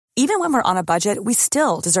Even when we're on a budget, we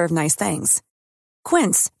still deserve nice things.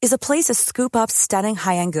 Quince is a place to scoop up stunning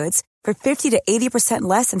high-end goods for 50 to 80%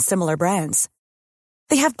 less than similar brands.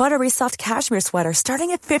 They have buttery soft cashmere sweaters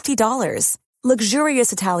starting at $50,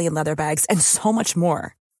 luxurious Italian leather bags, and so much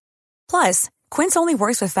more. Plus, Quince only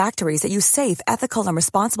works with factories that use safe, ethical, and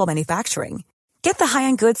responsible manufacturing. Get the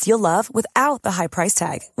high-end goods you'll love without the high price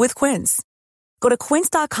tag with Quince. Go to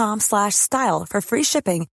quince.com/style for free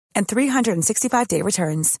shipping and 365-day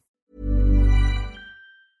returns.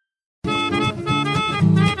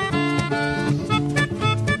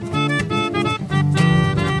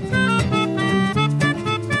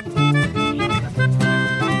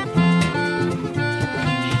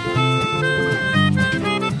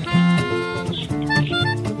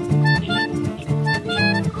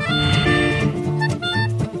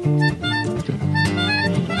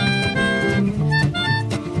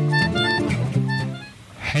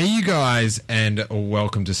 Hey you guys, and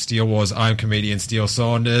welcome to Steele Wars. I'm comedian Steele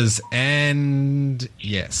Saunders, and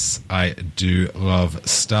yes, I do love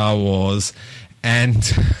Star Wars, and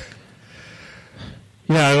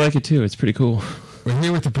yeah, I like it too. It's pretty cool. We're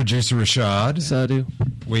here with the producer Rashad. So I do.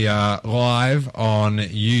 We are live on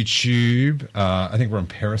YouTube. I think we're on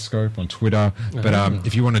Periscope, on Twitter. But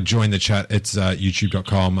if you want to join the chat, it's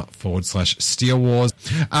youtube.com/Steele Wars.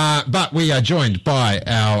 But we are joined by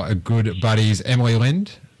our good buddies Emily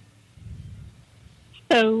Lind.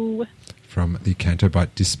 Hello. From the Canto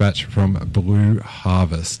Bight Dispatch from Blue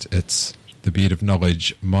Harvest. It's the beard of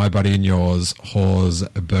knowledge, my buddy and yours, Hors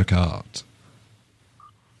Burkhardt.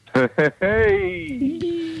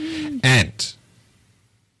 Hey! And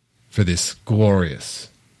for this glorious,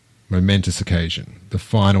 momentous occasion, the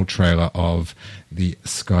final trailer of the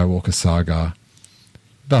Skywalker saga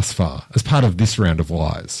thus far, as part of this round of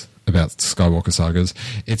lies about Skywalker sagas,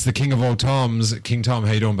 it's the King of all Toms, King Tom.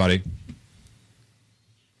 How you doing, buddy?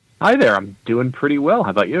 Hi there. I'm doing pretty well.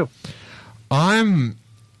 How about you? I'm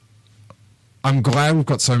glad we've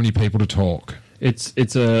got so many people to talk.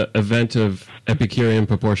 It's a event of Epicurean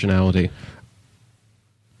proportionality.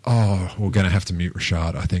 Oh, we're going to have to mute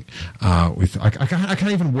Rashad, I think. I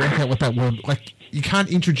can't even work out what that word... Like, you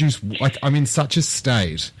can't introduce... Like, I'm in such a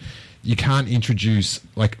state. You can't introduce,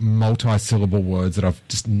 like, multi-syllable words that I've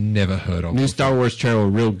just never heard of. New Star Wars trailer,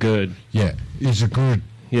 real good. Yeah, it's a good...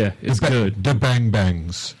 Yeah, it's good. The bang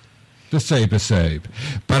bangs. The saber sabe.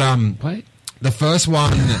 But, What? the first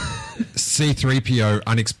one, C-3PO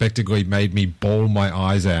unexpectedly made me bawl my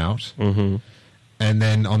eyes out. Mm-hmm. And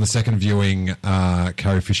then on the second viewing,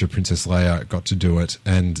 Carrie Fisher, Princess Leia, got to do it.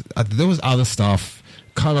 And there was other stuff.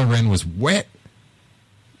 Kylo Ren was wet.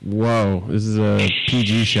 Whoa, this is a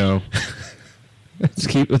PG show.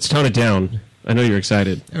 Let's tone it down. I know you're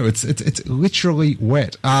excited. Oh, it's literally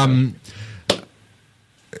wet.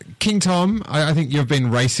 King Tom, I think you've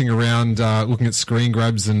been racing around looking at screen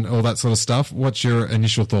grabs and all that sort of stuff. What's your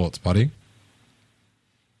initial thoughts, buddy?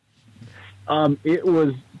 It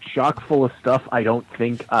was chock full of stuff. I don't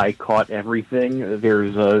think I caught everything.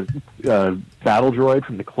 There's a battle droid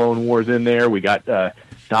from the Clone Wars in there. We got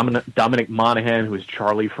Dominic Monaghan, who is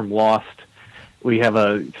Charlie from Lost. We have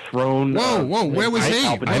a throne. Whoa! Where was he?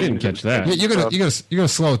 I didn't catch that. You gotta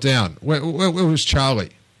slow it down. Where was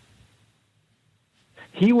Charlie?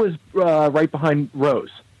 He was right behind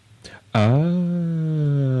Rose.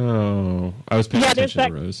 Oh, I was paying attention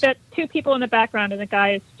to Rose. That two people in the background, and the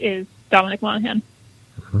guy is Dominic Monaghan.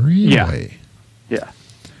 Really? Yeah.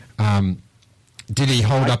 Did he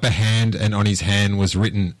hold up a hand and on his hand was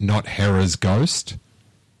written, "Not Hera's ghost"?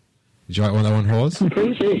 Did you like that one, Hawes?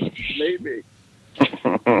 Maybe.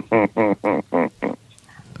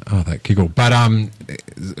 Oh, that giggle. But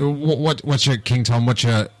what's your King Tom? What's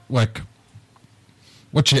your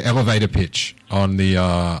elevator pitch on the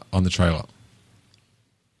trailer?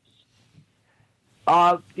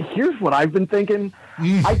 Here's what I've been thinking.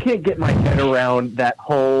 I can't get my head around that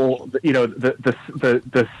whole,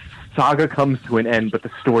 the saga comes to an end, but the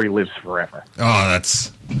story lives forever. Oh,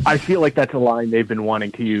 I feel like that's a line they've been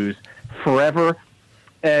wanting to use forever,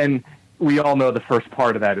 and we all know the first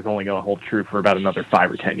part of that is only going to hold true for about another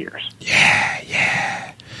 5 or 10 years.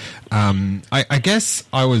 Yeah. I guess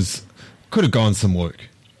could have gone some work.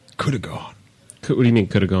 Could have gone. What do you mean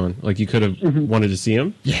could have gone? Like you could have wanted to see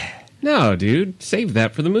him? Yeah. No, dude. Save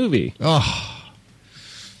that for the movie. Oh.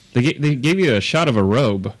 They gave you a shot of a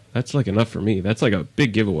robe. That's like enough for me. That's like a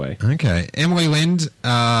big giveaway. Okay. Emily Lind,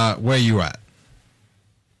 where are you at?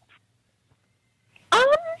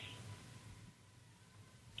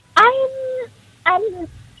 I'm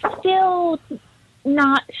still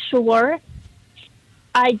not sure.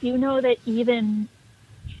 I do know that even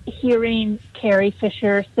hearing Carrie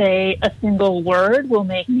Fisher say a single word will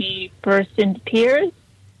make me burst into tears.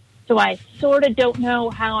 So I sort of don't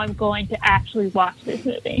know how I'm going to actually watch this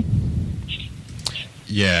movie.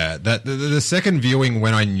 Yeah, that the second viewing,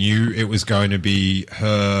 when I knew it was going to be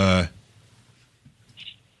her,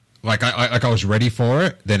 like I was ready for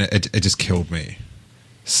it, then it just killed me,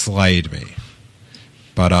 slayed me.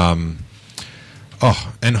 But and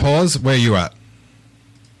Hawes, where are you at?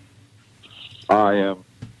 I am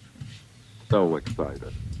so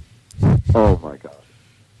excited. Oh my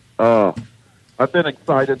god. I've been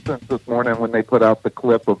excited since this morning when they put out the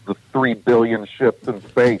clip of the 3 billion ships in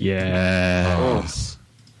space. Yes.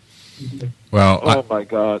 Well, Oh my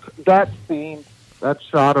god. That scene, that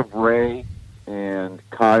shot of Rey and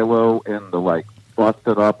Kylo in the like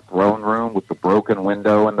busted up throne room with the broken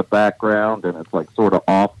window in the background and it's like sort of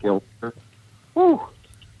off kilter. Whew.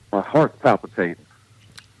 My heart's palpitating.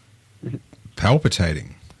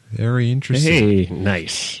 palpitating. Very interesting. Hey,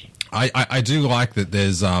 nice. I do like that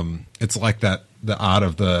there's it's like that the art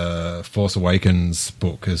of the Force Awakens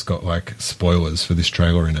book has got like spoilers for this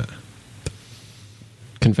trailer in it.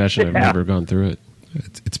 Confession, I've never gone through it.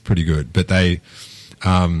 It's pretty good, but they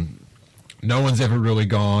no one's ever really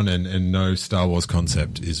gone and no Star Wars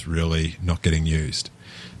concept is really not getting used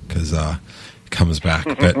because it comes back.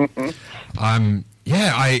 But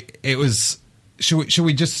it was. Should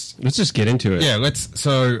we just Let's just get into it. Yeah, let's.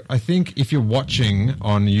 So I think if you're watching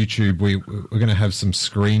on YouTube, we're going to have some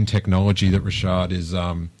screen technology that Rashad is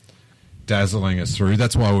dazzling us through.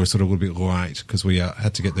 That's why we're sort of a little bit late because we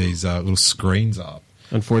had to get these little screens up.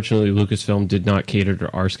 Unfortunately, Lucasfilm did not cater to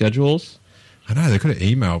our schedules. I know, they could have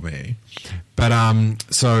emailed me. But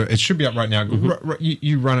so it should be up right now.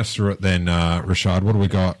 You run us through it then, Rashad. What do we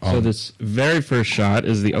got? So this very first shot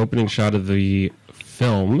is the opening shot of the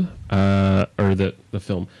film, the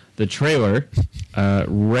trailer.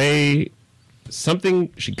 Rey,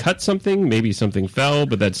 she cut something, maybe something fell,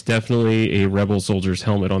 but that's definitely a rebel soldier's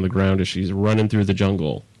helmet on the ground as she's running through the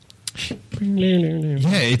jungle.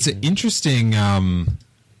 Yeah, it's an interesting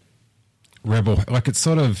rebel. Like it's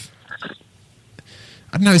sort of,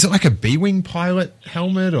 I don't know. Is it like a B-wing pilot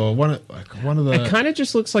helmet or one of the? It kind of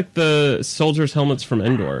just looks like the soldiers' helmets from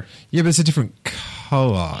Endor. Yeah, but it's a different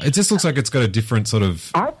color. It just looks like it's got a different sort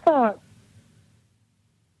of. I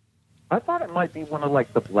thought it might be one of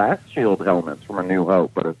like the blast shield helmets from A New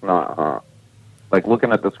Hope, but it's not. Huh? Like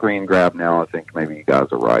looking at the screen grab now, I think maybe you guys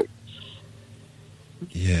are right.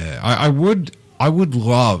 Yeah, I would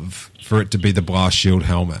love for it to be the blast shield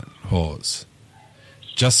helmet, Hawes,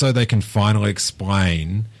 just so they can finally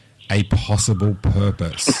explain a possible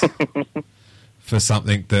purpose for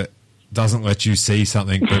something that doesn't let you see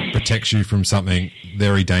something but protects you from something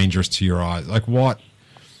very dangerous to your eyes. Like what?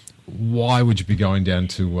 Why would you be going down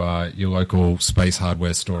to your local space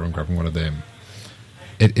hardware store and grabbing one of them?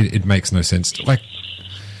 It makes no sense. Like,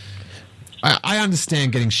 I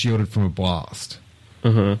understand getting shielded from a blast.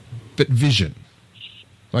 But vision,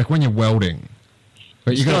 like when you're welding,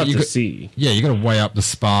 but you got to see. Yeah, you got to weigh up the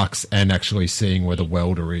sparks and actually seeing where the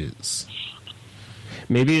welder is.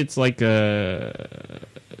 Maybe it's like it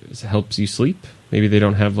helps you sleep. Maybe they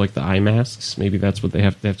don't have like the eye masks. Maybe that's what they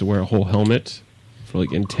have. They have to wear a whole helmet for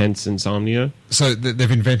like intense insomnia. So they've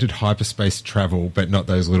invented hyperspace travel, but not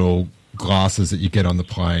those little glasses that you get on the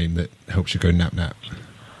plane that helps you go nap nap.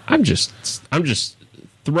 I'm just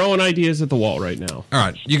throwing ideas at the wall right now. All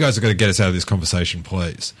right, you guys are going to get us out of this conversation,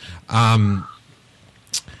 please. But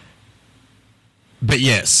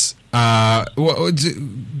yes, guys,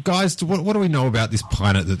 what do we know about this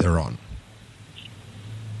planet that they're on?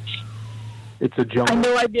 It's a jungle. I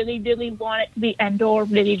know I really, really want it to be Endor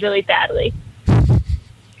really, really badly.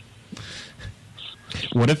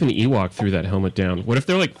 What if an Ewok threw that helmet down? What if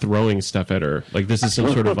they're like throwing stuff at her? Like this is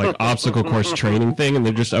some sort of like obstacle course training thing, and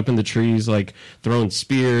they're just up in the trees like throwing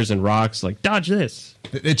spears and rocks, like dodge this.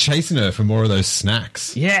 They're chasing her for more of those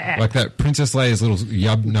snacks. Yeah. Like that Princess Leia's little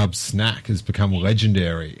yub nub snack has become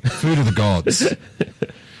legendary. Food of the gods.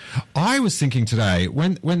 I was thinking today,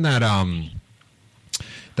 when that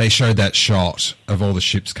they showed that shot of all the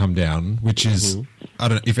ships come down, which is I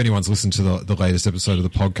don't know if anyone's listened to the latest episode of the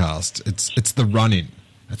podcast. It's the run-in.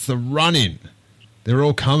 It's the run-in. They're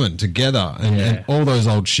all coming together and all those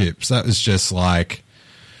old ships. That was just like,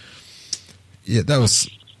 yeah, that was.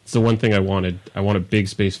 It's the one thing I wanted. I want a big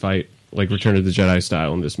space fight, like Return of the Jedi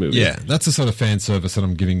style in this movie. Yeah, that's the sort of fan service that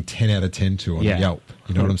I'm giving 10 out of 10 to on Yelp.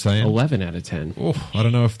 You know what I'm saying? 11 out of 10. Oh, I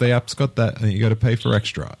don't know if the app's got that. I think you got to pay for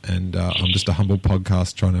extra. And I'm just a humble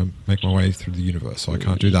podcast trying to make my way through the universe, so I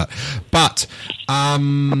can't do that. But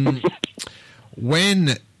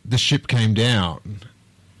when the ship came down,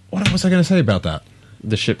 what was I going to say about that?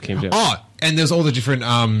 The ship came down. Oh, and there's all the different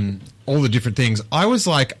things. I was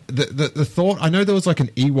like, the thought. I know there was like an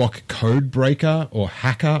Ewok code breaker or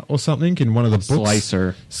hacker or something in one of the books.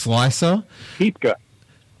 Slicer. Keithka.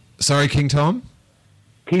 Sorry, King Tom.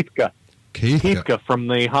 Keithka from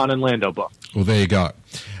the Han and Lando book. Well, there you go.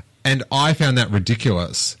 And I found that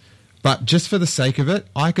ridiculous. But just for the sake of it,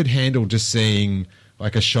 I could handle just seeing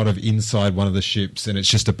like a shot of inside one of the ships and it's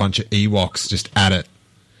just a bunch of Ewoks just at it.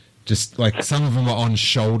 Just like some of them are on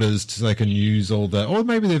shoulders so they can use all the... Or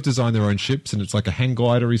maybe they've designed their own ships and it's like a hang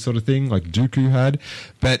glidery sort of thing like Dooku had.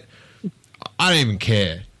 But I don't even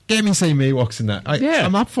care. Get me some Ewoks in that.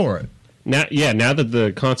 I'm up for it. Now that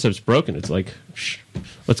the concept's broken, it's like,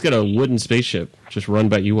 let's get a wooden spaceship just run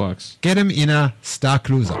by Ewoks. Get them in a Star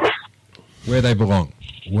Cruiser. Where they belong.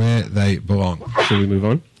 Should we move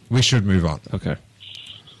on? We should move on. Okay.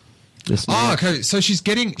 Okay. So she's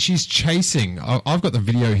chasing. I've got the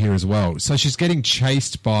video here as well. So she's getting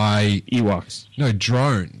chased by Ewoks. No,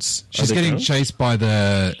 drones. She's getting chased by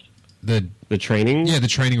the training. Yeah, the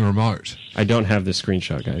training remote. I don't have the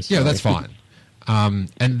screenshot, guys. Yeah, that's fine. And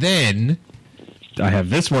then I have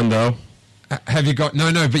this one though. Have you got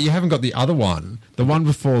no? But you haven't got the other one. The one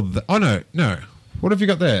before the. Oh no. What have you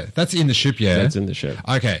got there? That's in the ship, yeah. That's in the ship.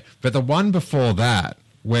 Okay, but the one before that,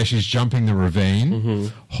 where she's jumping the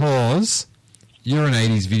ravine, Hawes, you're an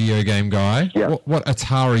 80s video game guy. Yeah. What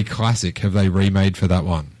Atari classic have they remade for that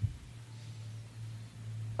one?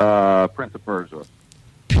 Prince of Persia.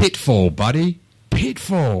 Pitfall, buddy.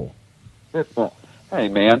 Pitfall. Hey,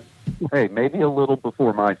 man. Hey, maybe a little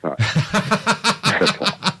before my time.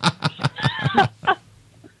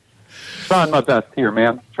 Trying my best here,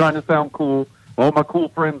 man. Trying to sound cool. All my cool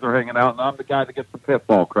friends are hanging out, and I'm the guy that gets the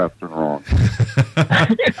pitfall question wrong.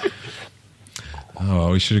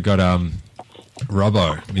 We should have got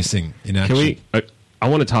Robbo missing in action. Can we? I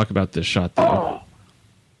want to talk about this shot though,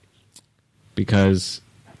 because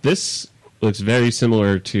this looks very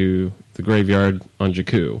similar to the graveyard on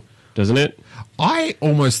Jakku, doesn't it? I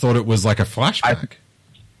almost thought it was like a flashback.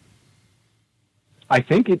 I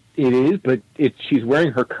think it is, but she's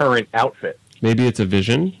wearing her current outfit. Maybe it's a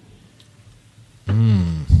vision.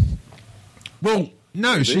 Well,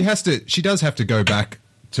 no, she does have to go back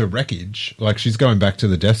to wreckage. Like she's going back to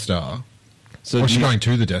the Death Star. Or she's going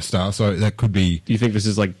to the Death Star, so that could be... Do you think this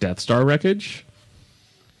is like Death Star wreckage?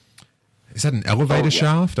 Is that an elevator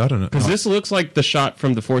shaft? I don't know. Because this looks like the shot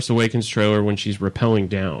from the Force Awakens trailer when she's rappelling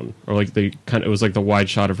down, or like it was like the wide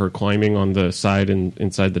shot of her climbing on the side and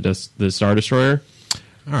inside the Star Destroyer.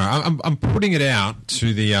 All right, I'm putting it out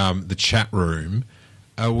to the chat room.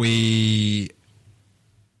 Are we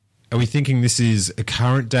thinking this is a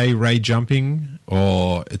current day Rey jumping,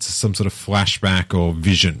 or it's some sort of flashback or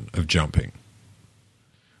vision of jumping?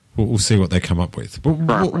 We'll see what they come up with. But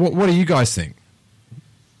what do you guys think?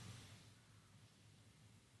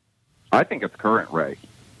 I think it's current Rey.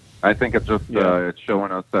 I think it's just it's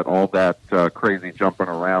showing us that all that crazy jumping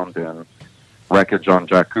around in wreckage on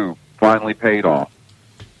Jakku finally paid off.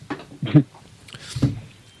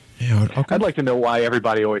 Yeah, I'd like to know why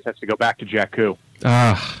everybody always has to go back to Jakku.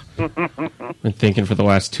 Been thinking for the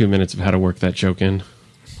last 2 minutes of how to work that joke in.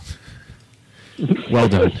 Well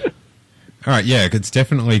done. All right, yeah, it's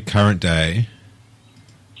definitely current day.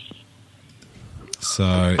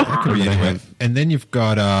 So that could be anywhere. And then you've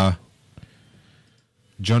got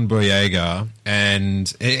John Boyega,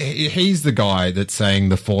 and he's the guy that's saying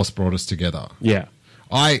the Force brought us together. Yeah.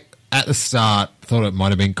 I, at the start, thought it might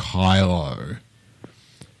have been Kylo.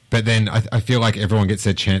 But then I feel like everyone gets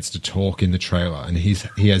their chance to talk in the trailer, and he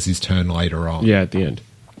has his turn later on. Yeah, at the end.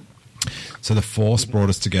 So the Force brought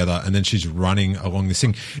us together, and then she's running along this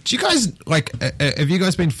thing. Do you guys have you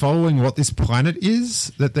guys been following what this planet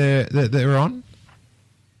is that they're on?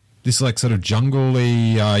 This like sort of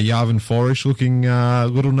jungly Yavin 4-ish looking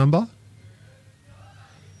little number?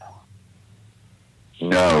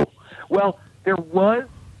 No. Well, there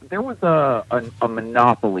was a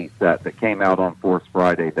Monopoly set that came out on Force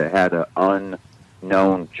Friday that had an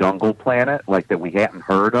unknown jungle planet like that we hadn't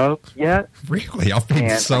heard of yet. Really? I've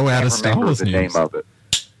been so out of Star Wars news. Name of it.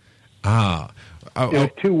 It was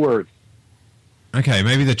 2 words. Okay,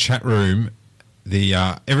 maybe the chat room.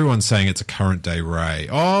 Everyone's saying it's a current day Rey.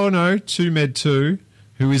 Oh no, 2Med2,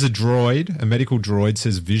 who is a droid, a medical droid,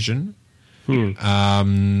 says Vision.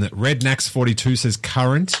 Red Nax 42 says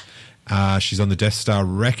current. She's on the Death Star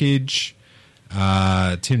wreckage.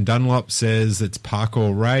 Tim Dunlop says it's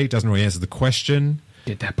parkour Rey. Doesn't really answer the question.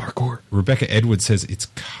 Get that parkour. Rebecca Edwards says it's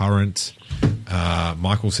current.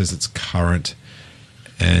 Michael says it's current.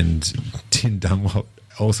 And Tim Dunlop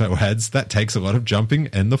also adds, that takes a lot of jumping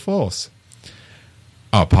and the Force.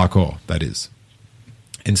 Oh, parkour, that is.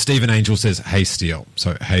 And Stephen Angel says, "Hey, Steele."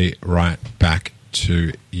 So, hey, right back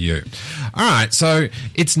to you. All right. So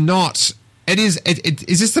it's not. It is.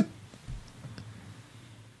 Is this the?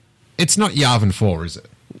 It's not Yavin 4, is it?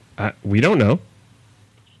 We don't know.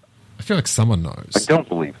 I feel like someone knows. I don't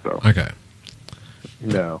believe so. Okay.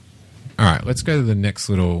 No. All right. Let's go to the next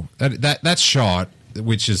little that shot,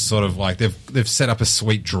 which is sort of like they've set up a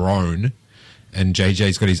sweet drone, and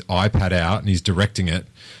JJ's got his iPad out and he's directing it,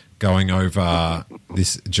 going over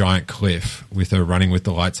this giant cliff with her running with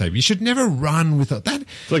the lightsaber. You should never run with that.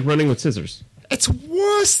 It's like running with scissors. It's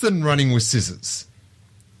worse than running with scissors.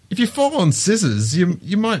 If you fall on scissors,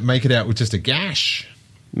 you might make it out with just a gash.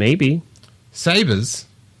 Maybe. Sabers.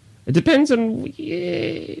 It depends on.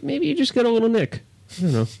 Yeah, maybe you just get a little nick. I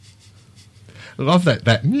don't know. I love that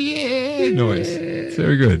yeah noise. It's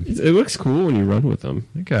very good. It looks cool when you run with them.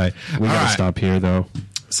 Okay. We All gotta right. stop here, though.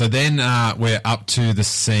 So then we're up to the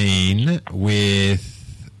scene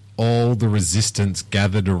with all the resistance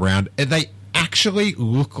gathered around. They actually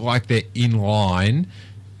look like they're in line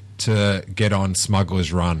to get on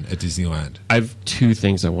Smuggler's Run at Disneyland. I have two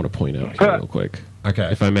things I want to point out here real quick.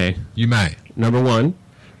 Okay. If I may. You may. Number one,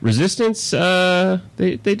 Resistance, they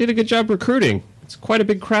did a good job recruiting. It's quite a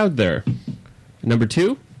big crowd there. Number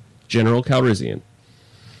two, General Calrissian.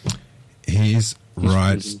 He's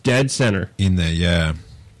right He's dead center. in there, yeah.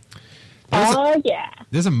 Oh, yeah.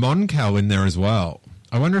 There's a Mon Cal in there as well.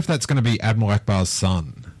 I wonder if that's going to be Admiral Akbar's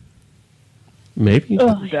son. Maybe. Oh,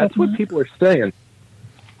 I That's hope what not. people are saying.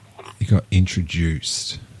 He got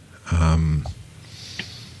introduced.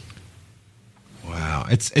 Wow,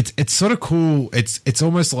 it's sort of cool. It's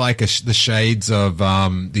almost like the shades of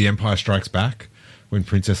The Empire Strikes Back when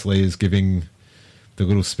Princess Leia is giving the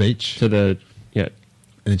little speech, To the, yeah. and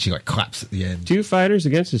then she like claps at the end. Two fighters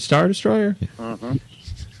against a Star Destroyer?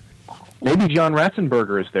 Maybe John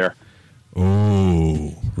Ratzenberger is there.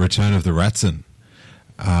 Oh, Return of the Ratson.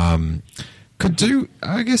 Could do.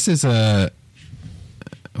 I guess there's a.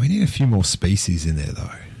 We need a few more species in there, though.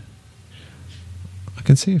 I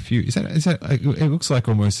can see a few. Is that? It looks like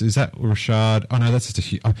almost. Is that Rashad? Oh no, that's just a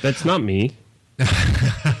few. That's not me.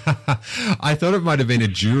 I thought it might have been a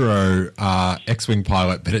Juro X-wing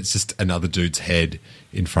pilot, but it's just another dude's head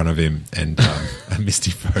in front of him and a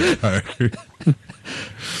misty photo.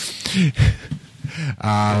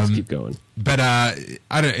 Let's keep going. But I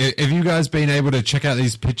don't. Have you guys been able to check out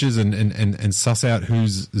these pictures and suss out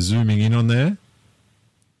who's zooming in on there?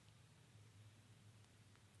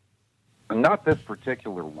 Not this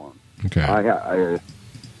particular one. Okay.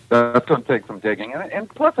 That's going to take some digging. And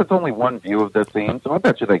plus, it's only one view of the scene, so I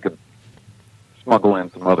bet you they could smuggle in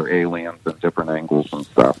some other aliens and different angles and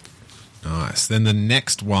stuff. Nice. Then the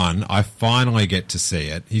next one, I finally get to see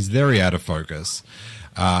it. He's very out of focus.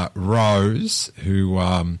 Rose, who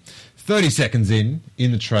 30 seconds in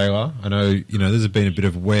the trailer. I know, there's been a bit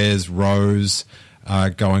of where's Rose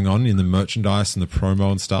going on in the merchandise and the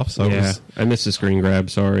promo and stuff. So Yeah, I missed the screen grab,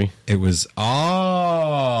 sorry. it was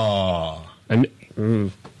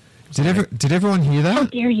Did everyone hear How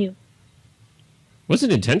that? dare you?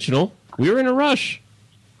 Wasn't intentional. We were in a rush.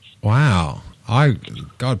 Wow.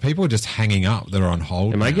 God, people are just hanging up. They're on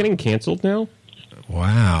hold. Am I now. getting canceled now?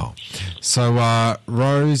 Wow. So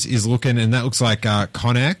Rose is looking, and that looks like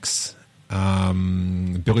Connex,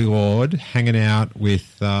 Billy Lord, hanging out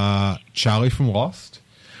with Charlie from Lost.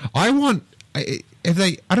 I don't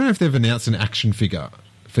know if they've announced an action figure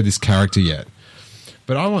for this character yet,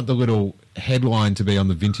 but I want the little headline to be on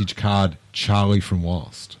the vintage card, Charlie from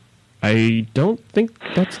Lost. I don't think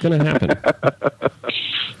that's going to happen.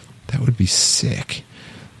 That would be sick.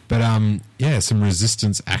 But yeah, some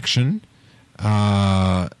resistance action.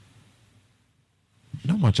 Not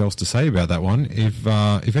much else to say about that one. If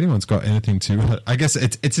anyone's got anything to, I guess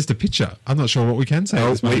it's just a picture. I'm not sure what we can say. at Oh,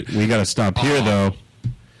 this point. wait, we got to stop here, though.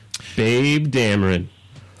 Babe Dameron.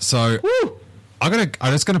 So I'm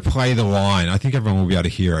just gonna play the line. I think everyone will be able to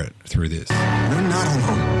hear it through this. We're not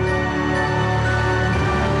alone.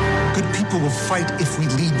 Good people will fight if we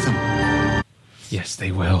lead them. Yes,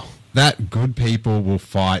 they will. That good people will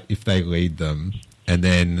fight if they lead them, and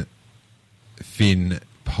then Finn,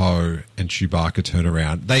 Poe, and Chewbacca turn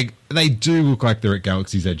around. They do look like they're at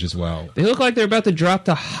Galaxy's Edge as well. They look like they're about to drop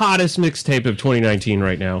the hottest mixtape of 2019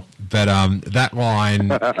 right now. But that line,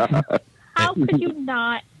 How could you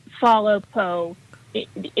not follow Poe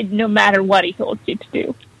no matter what he told you to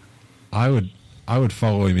do? I would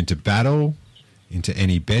follow him into battle, into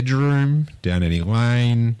any bedroom, down any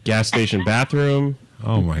lane. Gas station bathroom.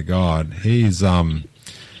 Oh my God, he's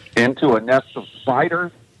Into a nest of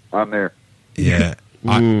spiders on there. yeah.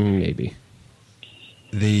 Maybe.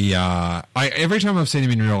 Every time I've seen him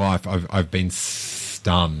in real life, I've been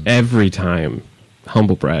stunned. Every time.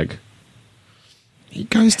 Humble brag. He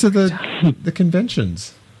goes to the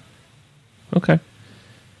conventions. Okay.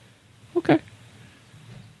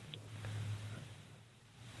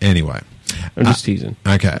 Anyway. I'm just teasing.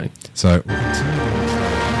 Okay. So,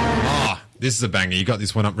 this is a banger. You got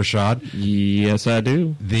this one up, Rashad? Yes, I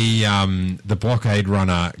do. The blockade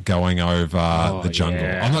runner going over the jungle.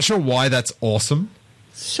 yeah. I'm not sure why that's awesome,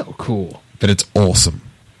 So cool. but it's awesome.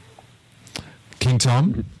 King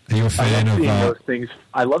Tom, are you a fan seeing of... those things.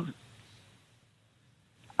 I love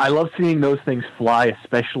seeing those things fly,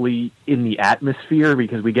 especially in the atmosphere,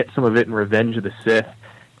 because we get some of it in Revenge of the Sith,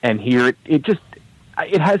 and here it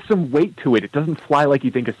has some weight to it. It doesn't fly like you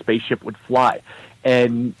think a spaceship would fly,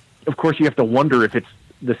 and of course you have to wonder if it's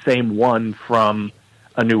the same one from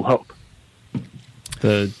A New Hope.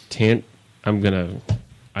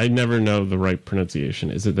 I never know the right pronunciation.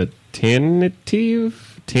 Is it the Tantive?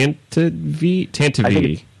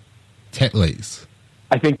 Tantive. Tetleys.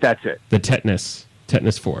 I think that's it. The Tetanus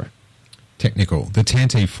 4. Technical. The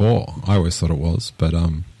Tantive 4. I always thought it was, but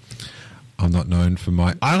I'm not known for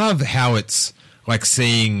my... I love how it's like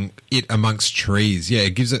seeing it amongst trees. Yeah,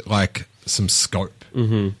 it gives it like some scope.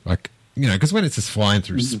 Mm-hmm. Like, you know, because when it's just flying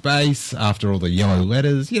through space after all the yellow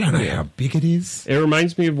letters, you don't know how big it is. It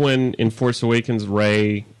reminds me of when in Force Awakens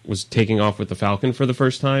Rey was taking off with the Falcon for the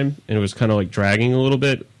first time, and it was kind of like dragging a little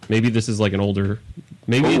bit. Maybe this is like an older...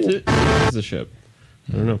 Maybe it's a ship.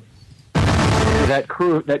 I don't know. That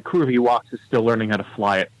crew of Ewoks is still learning how to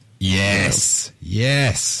fly it. Yes.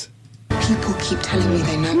 Yes. People keep telling me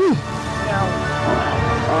they know me.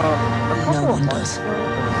 No one does. But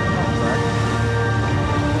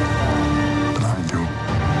I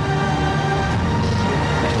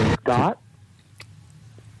do. Scott?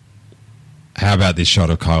 How about this shot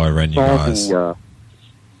of Kylo Ren, you guys? Are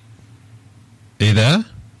you there?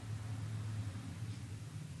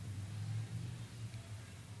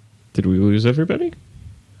 Did we lose everybody?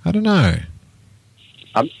 I don't know.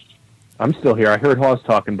 I'm still here. I heard Hawes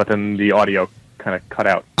talking, but then the audio kind of cut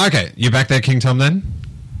out. Okay, you back there, King Tom, then?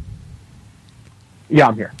 Yeah,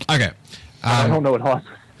 I'm here. Okay. I don't know what Hawes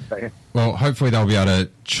was saying. Well, hopefully they'll be able to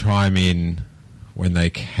chime in when they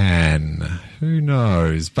can. Who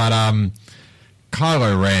knows? But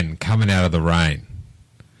Kylo Ren coming out of the rain.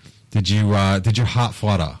 Did your heart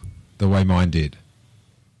flutter the way mine did?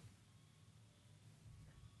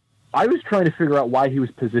 I was trying to figure out why he was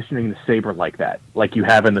positioning the saber like that, like you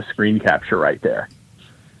have in the screen capture right there.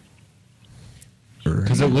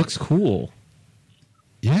 Because it looks cool.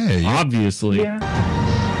 Yeah. Obviously. Yeah.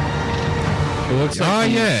 It looks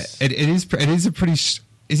like It is a pretty... is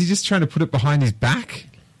he just trying to put it behind his back?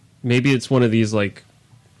 Maybe it's one of these, like...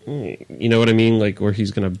 You know what I mean? Like, where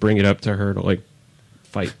he's going to bring it up to her to, like,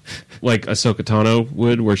 fight. Like Ahsoka Tano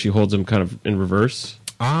would, where she holds him kind of in reverse.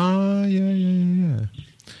 Yeah.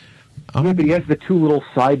 Yeah, but he has the two little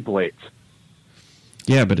side blades.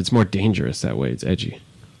 Yeah, but it's more dangerous that way. It's edgy.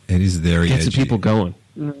 It is very Gets edgy. the people going.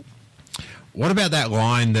 What about that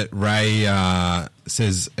line that Ray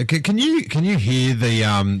says? Can you hear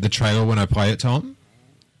the trailer when I play it, Tom?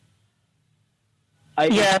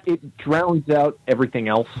 It drowns out everything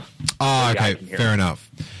else. Oh, okay, fair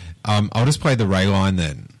enough. I'll just play the Ray line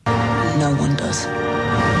then. No one does.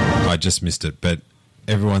 I just missed it, but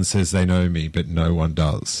everyone says they know me, but no one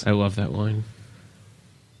does. I love that line.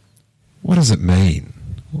 What does it mean?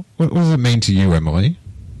 What does it mean to you, Emily?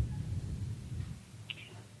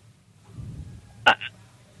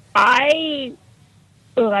 I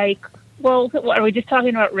like. Well, what, are we just talking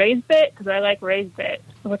about Ray's bit? Because I like Ray's bit.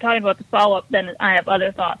 If we're talking about the follow-up, then I have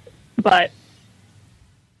other thoughts. But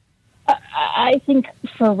I think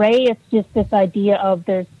for Ray, it's just this idea of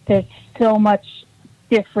there's so much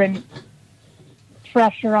different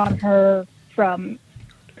pressure on her from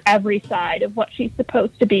every side of what she's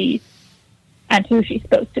supposed to be and who she's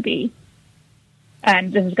supposed to be.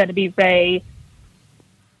 And this is going to be Ray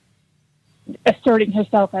asserting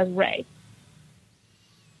herself as Ray.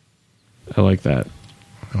 I like that.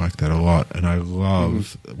 I like that a lot, and I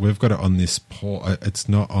love. We've got it on this. It's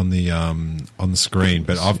not on the screen,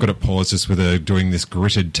 but I've got it paused just with her doing this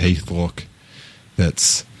gritted teeth look.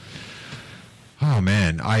 That's. Oh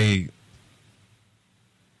man,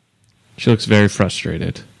 She looks very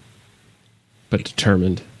frustrated, but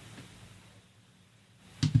determined.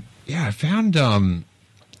 Yeah, I found. How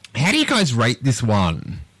do you guys rate this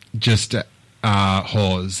one? Just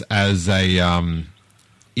Hawes as a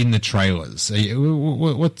in the trailers.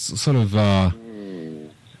 What's sort of? I'm.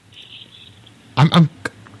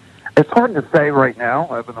 It's hard to say right now.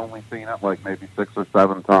 I've only seen it like maybe 6 or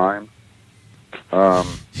 7 times.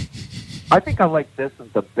 I think I like this as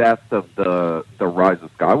the best of the Rise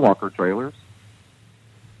of Skywalker trailers.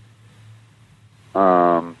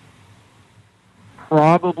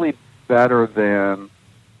 Probably better than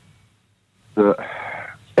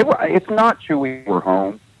it's not Chewie We're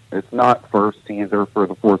Home. It's not first teaser for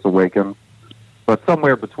The Force Awakens, but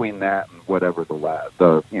somewhere between that and whatever the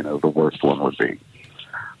worst one would be.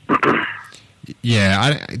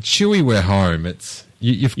 Yeah, Chewie We're Home. It's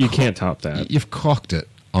you can't top that. You've cocked it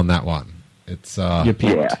on that one. It's you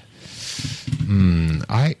peaked.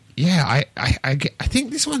 I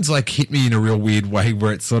think this one's like hit me in a real weird way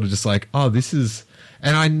where it's sort of just like, oh, this is,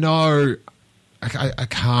 and I know I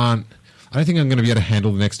can't. I don't think I'm going to be able to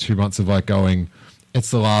handle the next 2 months of like going,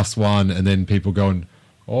 it's the last one, and then people going,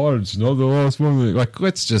 oh, it's not the last one. Like,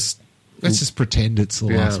 let's just pretend it's the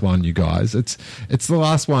last one, you guys. It's the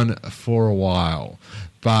last one for a while,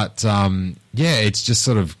 but it's just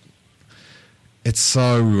sort of, it's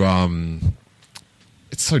so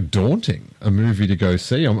daunting a movie to go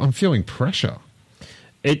see. I'm feeling pressure.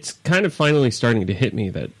 It's kind of finally starting to hit me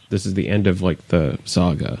that this is the end of like the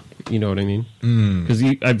saga. You know what I mean? Because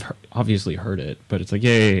I've obviously heard it, but it's like,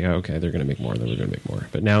 yeah, okay, they're going to make more, then we're going to make more.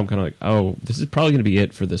 But now I'm kind of like, oh, this is probably going to be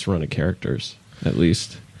it for this run of characters, at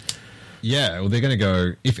least. Yeah, well, they're going to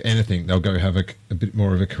go, if anything, they'll go have a bit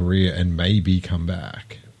more of a career and maybe come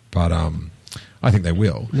back. But I think they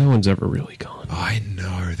will. No one's ever really gone. I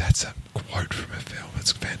know. That's a quote from a film.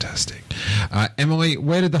 It's fantastic. Emily,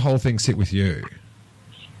 where did the whole thing sit with you?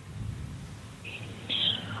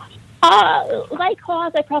 Like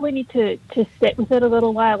Hawes, I probably need to sit with it a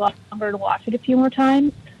little while longer to watch it a few more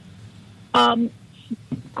times.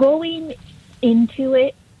 Going into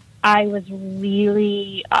it, I was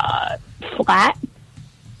really flat.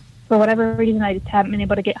 For whatever reason, I just haven't been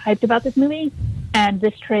able to get hyped about this movie. And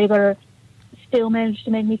this trailer still managed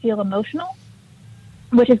to make me feel emotional,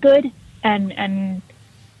 which is good, and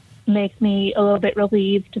makes me a little bit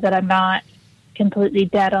relieved that I'm not completely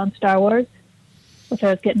dead on Star Wars, which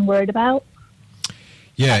I was getting worried about.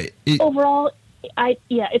 Yeah. Overall,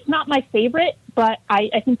 it's not my favorite, but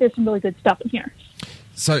I think there's some really good stuff in here.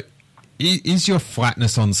 So, is your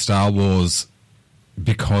flatness on Star Wars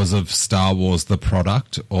because of Star Wars the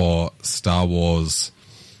product or Star Wars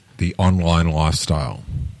the online lifestyle?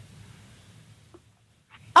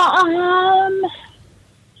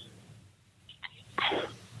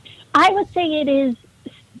 I would say it is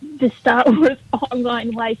the Star Wars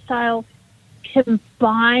online lifestyle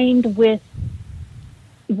combined with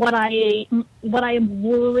what I am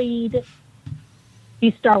worried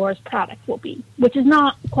the Star Wars product will be, which is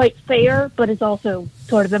not quite fair, but is also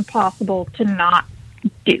sort of impossible to not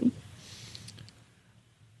do.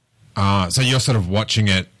 So you're sort of watching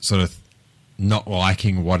it, sort of not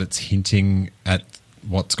liking what it's hinting at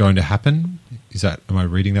what's going to happen? Am I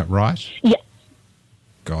reading that right? Yeah.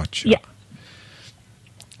 Gotcha. Yeah.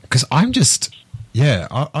 Because I'm just,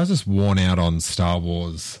 I was just worn out on Star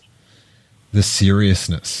Wars, the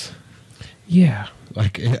seriousness. Yeah.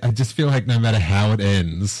 Like, I just feel like no matter how it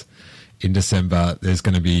ends in December, there's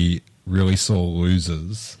going to be really sore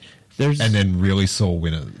losers and then really sore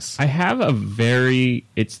winners. I have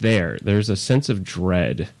there's a sense of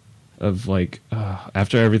dread of like,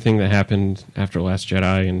 after everything that happened after Last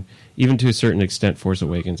Jedi and even to a certain extent Force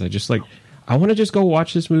Awakens, I want to just go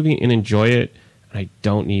watch this movie and enjoy it. I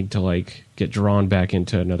don't need to like get drawn back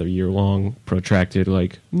into another year-long protracted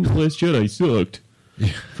like Last Jedi sucked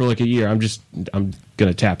for like a year. I'm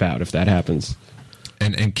gonna tap out if that happens.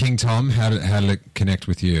 And King Tom, how did it connect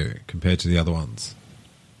with you compared to the other ones?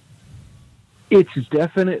 It's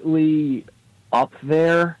definitely up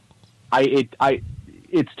there.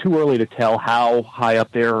 It's too early to tell how high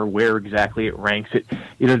up there or where exactly it ranks.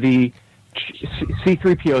 The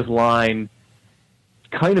C-3PO's line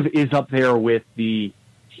kind of is up there with the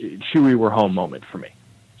Chewie We're Home moment for me,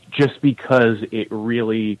 just because it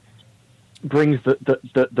really brings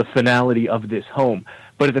the finality of this home.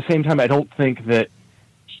 But at the same time, I don't think that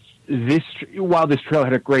while this trailer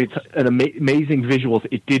had amazing visuals,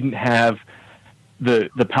 it didn't have the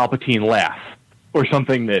Palpatine laugh or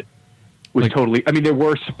something that was totally. I mean, there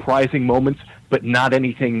were surprising moments, but not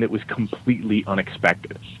anything that was completely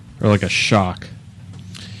unexpected or like a shock.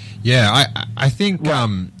 Yeah, I think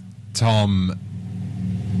Tom, the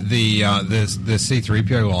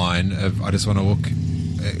C-3PO line of I just want to look.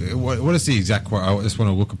 What is the exact quote? I just want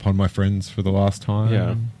to look upon my friends for the last time.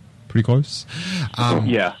 Yeah, pretty close.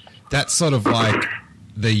 Yeah, that's sort of like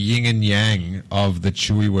the yin and yang of the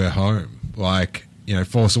Chewie We're Home. Like,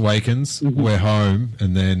 Force Awakens, we're home,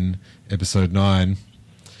 and then Episode 9.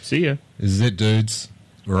 See ya. This is it, dudes.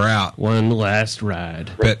 We're out. One last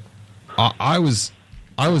ride. But I was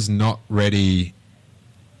I was not ready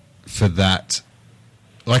for that.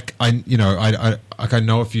 Like I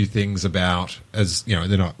know a few things about, as you know,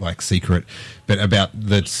 they're not like secret, but about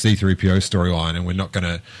the C-3PO storyline, and we're not going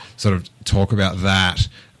to sort of talk about that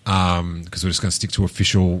because we're just going to stick to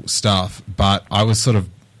official stuff. But I was sort of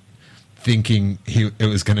thinking it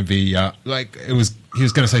was going to be he was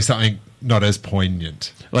going to say something not as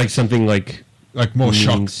poignant, like something like more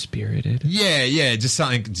shock spirited. Yeah, just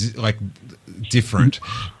something like different,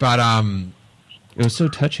 but it was so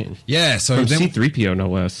touching. Yeah, so from then, C-3PO no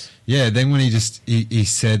less. Yeah, then when he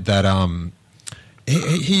said that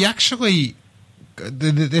he actually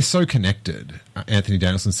they're so connected, Anthony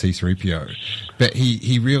Danielson, C-3PO, but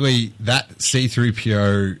he really, that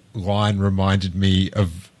C-3PO line reminded me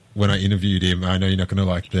of when I interviewed him. I know you're not going to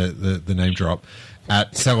like the name drop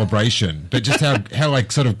at Celebration, but just how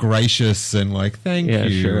like sort of gracious and like thank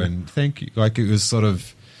you sure. and thank you, like it was sort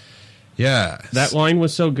of. Yeah, that line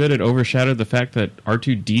was so good it overshadowed the fact that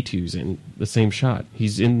R2-D2's in the same shot.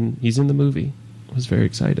 He's in the movie. I was very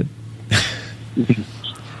excited.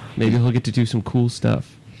 Maybe he'll get to do some cool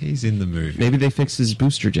stuff. He's in the movie. Maybe they fix his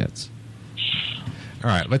booster jets. All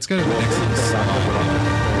right, let's go to the next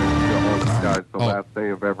Guys, the last day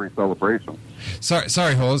of every celebration.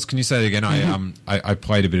 Sorry, Hawes. Can you say it again? I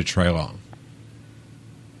played a bit of trailer.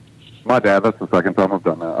 My dad, that's the second time I've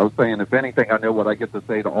done that. I was saying, if anything, I know what I get to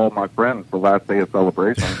say to all my friends the last day of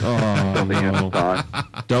celebration. Oh, no.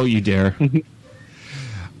 Don't you dare. All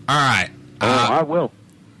right. I will.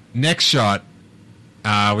 Next shot.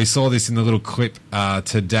 We saw this in the little clip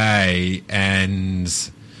today,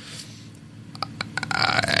 and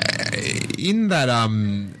in that,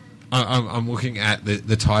 I'm looking at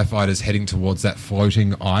the TIE fighters heading towards that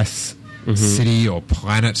floating ice city or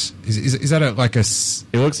planet. Is that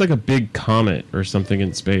it looks like a big comet or something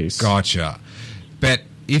in space. Gotcha. But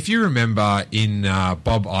if you remember in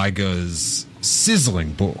Bob Iger's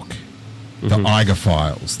sizzling book, The Iger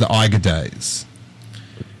Files, The Iger Days,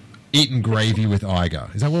 Eating Gravy with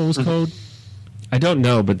Iger. Is that what it was called? I don't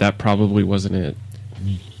know, but that probably wasn't it.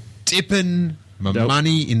 Dipping my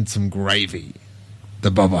money in some gravy.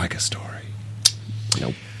 The Bob Iger story.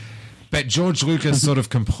 Nope. But George Lucas sort of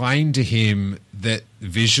complained to him that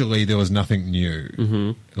visually there was nothing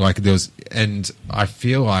new. Like there was, and I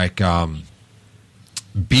feel like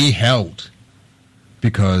be held,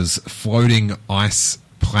 because floating ice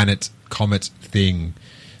planet comet thing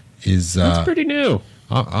is that's pretty new.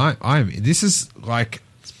 This is like,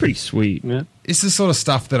 it's pretty sweet. Yeah. This is sort of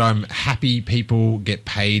stuff that I'm happy people get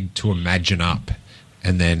paid to imagine up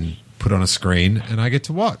and then put on a screen, and I get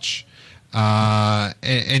to watch.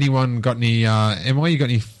 Anyone got any, Emily, you got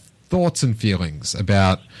any thoughts and feelings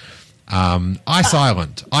about Ice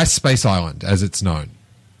Space Island, as it's known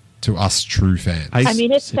to us true fans? I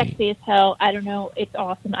mean, it's sexy as hell. I don't know. It's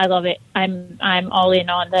awesome. I love it. I'm all in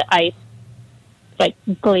on the ice, like,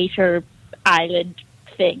 glacier island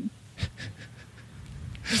thing.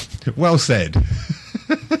 Well said.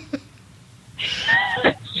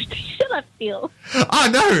 Shut up, Phil. Oh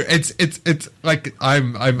no, it's like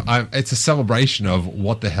I'm it's a celebration of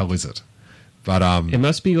what the hell is it? But it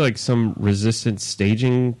must be like some resistance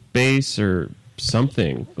staging base or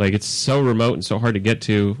something. Like, it's so remote and so hard to get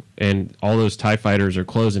to, and all those TIE fighters are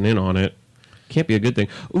closing in on it. Can't be a good thing.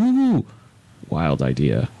 Ooh, wild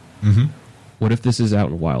idea. What if this is out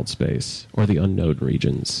in wild space or the unknown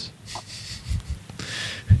regions?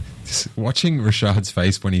 Watching Rashad's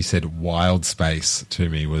face when he said wild space to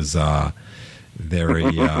me was very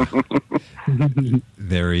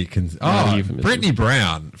very Brittany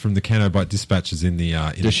Brown from the Canobite Dispatch is in the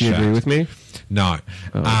in Does she agree with me? No.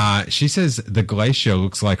 She says the glacier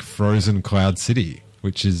looks like frozen Cloud City,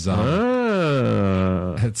 which is it's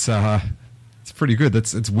pretty good.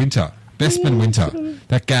 It's winter. Bespin winter.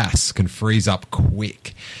 That gas can freeze up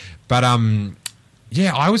quick. But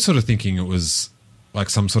yeah, I was sort of thinking it was like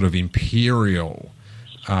some sort of Imperial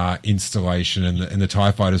installation, and the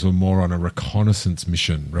TIE fighters were more on a reconnaissance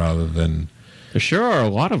mission rather than... There sure are a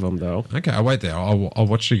lot of them, though. Okay, I'll wait there. I'll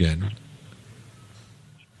watch it again.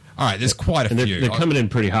 All right, there's quite a few. They're coming in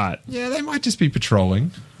pretty hot. Yeah, they might just be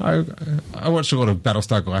patrolling. I watched a lot of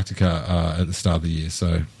Battlestar Galactica at the start of the year,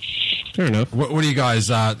 so... Fair enough. What do you guys...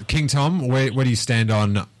 King Tom, where do you stand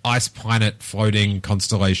on ice planet floating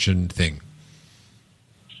constellation thing?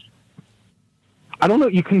 I don't know.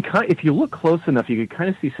 You can if you look close enough, you can kind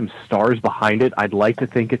of see some stars behind it. I'd like to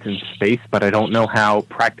think it's in space, but I don't know how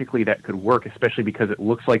practically that could work, especially because it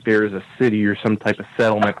looks like there is a city or some type of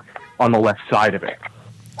settlement on the left side of it.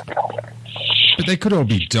 But they could all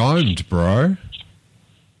be domed, bro.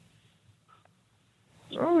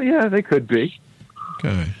 Oh yeah, they could be.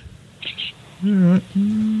 Okay.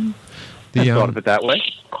 I thought of it that way.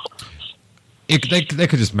 They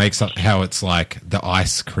could just make how it's like the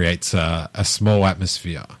ice creates a small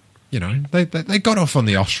atmosphere. You know, they got off on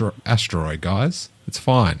the asteroid, guys. It's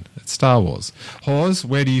fine. It's Star Wars. Hawes,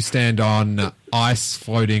 where do you stand on ice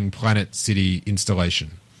floating planet city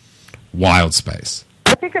installation? Wild space.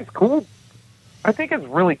 I think it's cool. I think it's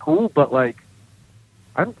really cool, but like,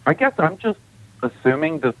 I guess I'm just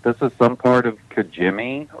assuming that this is some part of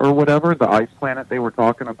Kijimi or whatever, the ice planet they were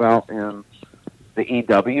talking about in the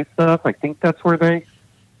EW stuff. I think that's where they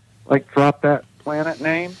like dropped that planet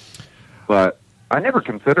name. But I never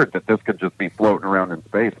considered that this could just be floating around in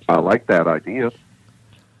space. I like that idea.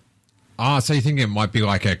 Ah, so you think it might be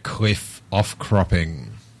like a cliff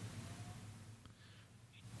off-cropping?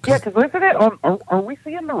 Yeah, because isn't it? Are we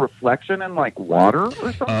seeing the reflection in like water or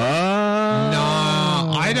something? No,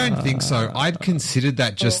 I don't think so. I'd considered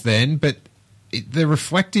that just then, but the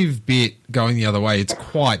reflective bit going the other way, it's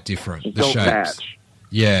quite different. The Don't shapes. match.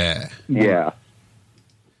 Yeah. Yeah.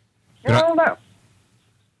 But I don't know.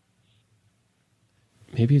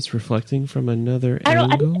 Maybe it's reflecting from another I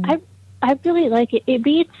angle. don't. I really like it. It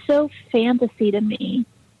reads so fantasy to me,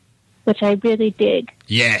 which I really dig.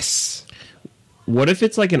 Yes. What if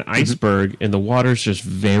it's like an iceberg and the water's just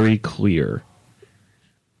very clear?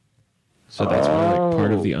 So that's why like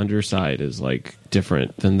part of the underside is like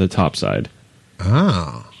different than the top side.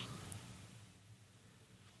 Ah.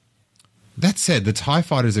 That said, the TIE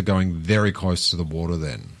fighters are going very close to the water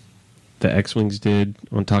then. The X-Wings did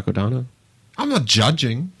on Takodana. I'm not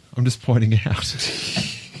judging. I'm just pointing out.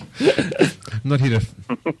 I'm not here to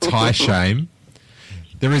TIE shame.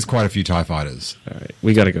 There is quite a few TIE fighters. All right,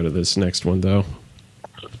 we got to go to this next one though.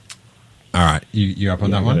 All right, you up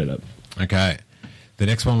on that I one? got it up. Okay. The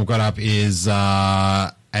next one we've got up is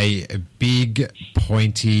a big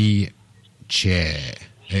pointy chair.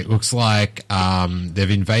 It looks like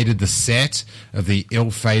they've invaded the set of the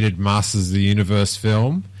ill-fated Masters of the Universe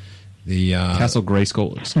film. The Castle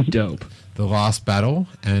Grayskull is dope. The Last Battle,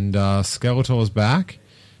 and Skeletor's back,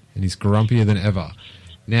 and he's grumpier than ever.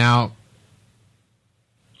 Now,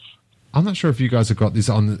 I'm not sure if you guys have got this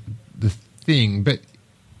on the thing, but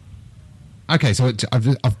okay, so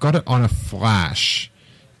I've got it on a flash,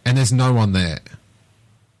 and there's no one there.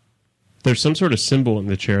 There's some sort of symbol in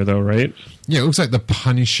the chair, though, right? Yeah, it looks like the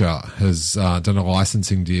Punisher has done a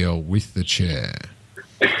licensing deal with the chair.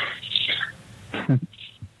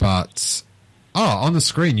 But, on the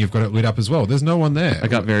screen, you've got it lit up as well. There's no one there. I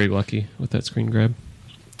got very lucky with that screen grab.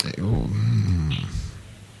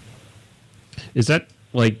 Is that,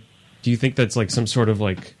 like, do you think that's, like, some sort of,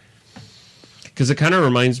 like... Because it kind of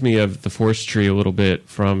reminds me of the Force Tree a little bit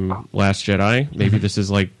from Last Jedi. Maybe this is,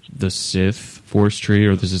 like, the Sith Force Tree,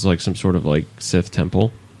 or this is, like, some sort of, like, Sith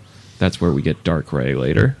temple. That's where we get Dark Rey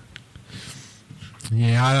later.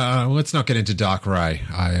 Yeah, let's not get into Dark Rey.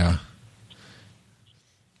 I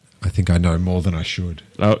think I know more than I should.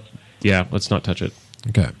 Oh, yeah, let's not touch it.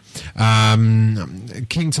 Okay.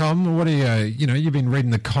 King Tom, what are you've been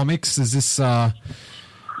reading the comics. Is this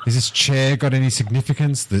chair got any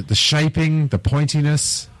significance? The shaping, the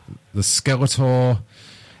pointiness, the Skeletor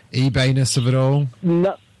eBay-ness of it all?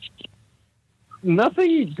 No,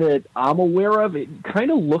 nothing that I'm aware of. It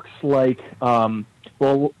kind of looks like,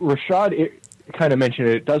 Rashad kind of mentioned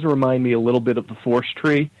it. It does remind me a little bit of the Force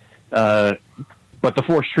Tree, but the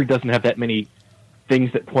Force Tree doesn't have that many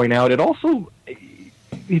things that point out. It also,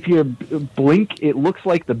 if you blink, it looks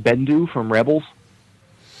like the Bendu from Rebels,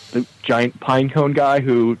 the giant pine cone guy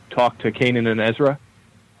who talked to Kanan and Ezra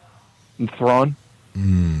and Thrawn.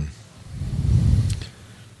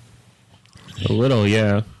 A little,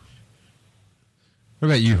 yeah. What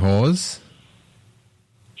about you, Hawes?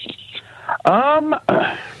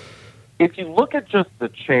 If you look at just the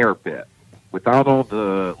chair bit, without all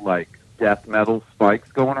the, like, death metal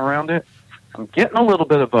spikes going around it, I'm getting a little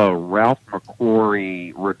bit of a Ralph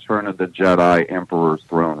McQuarrie Return of the Jedi Emperor's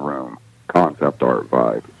Throne Room concept art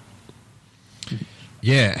vibe.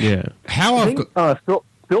 Yeah. Yeah. How I I've think got...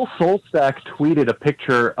 Phil Solstack tweeted a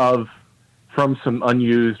picture from some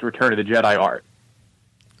unused Return of the Jedi art.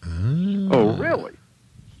 Oh, really?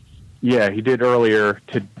 Yeah, he did earlier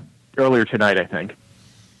tonight, I think.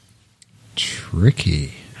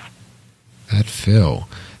 Tricky. That Phil.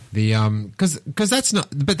 The because that's not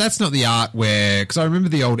the art where, because I remember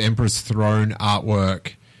the old Emperor's Throne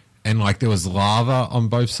artwork and like there was lava on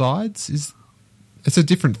both sides. It's a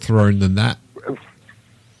different throne than that.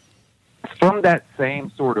 From that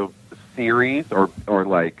same sort of series or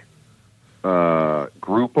like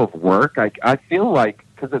group of work, I feel like,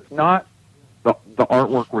 because it's not the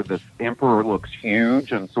artwork where this emperor looks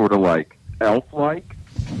huge and sort of like elf-like.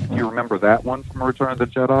 Do you remember that one from Return of the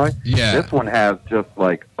Jedi? Yeah. This one has just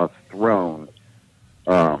like a throne,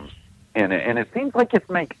 in it, and it seems like it's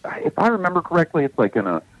if I remember correctly, it's like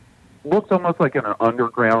looks almost like in an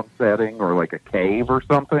underground setting or like a cave or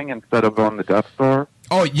something instead of on the Death Star.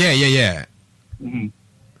 Oh, yeah. Mm-hmm.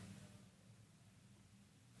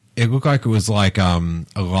 It looked like it was like a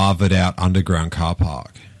lavaed out underground car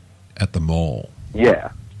park at the mall.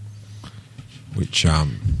 Yeah. Which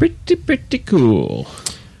Pretty cool.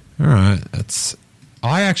 all right,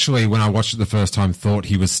 I actually, when I watched it the first time, thought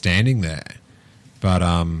he was standing there, but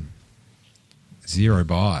zero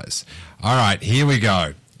buys. All right, here we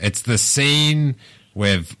go. It's the scene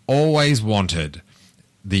we've always wanted.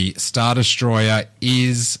 The Star Destroyer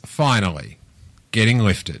is finally getting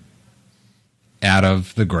lifted out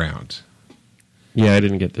of the ground. Yeah, I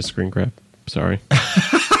didn't get this screen grab. Sorry.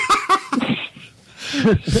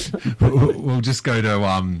 We'll just go to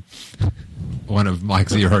one of Mike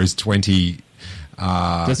Zero's 20.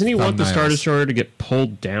 Doesn't he want the Star thumbnails. Destroyer to get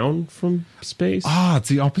pulled down from space? Ah, it's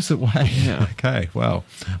the opposite way. Yeah. Okay, well,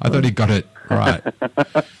 I thought he got it right.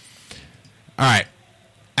 All right,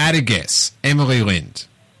 add a guess. Emily Lind.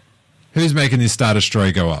 Who's making this Star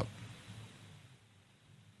Destroyer go up?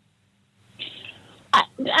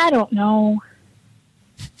 I don't know.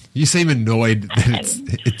 You seem annoyed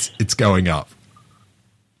that it's going up.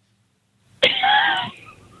 No,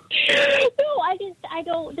 I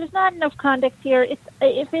don't. There's not enough context here. If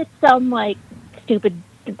it's some like stupid,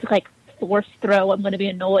 like force throw, I'm going to be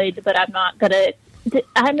annoyed. But I'm not going to.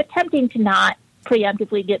 I'm attempting to not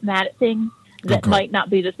preemptively get mad at things that Okay. might not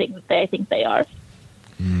be the things that I think they are.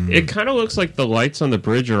 It kind of looks like the lights on the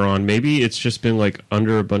bridge are on. Maybe it's just been like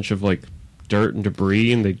under a bunch of like dirt and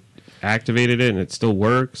debris, and they activated it, and it still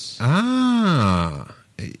works. Ah,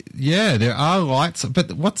 yeah, there are lights,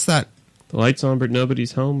 but what's that? The lights on, but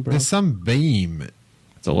nobody's home, bro. There's some beam.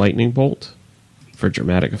 It's a lightning bolt for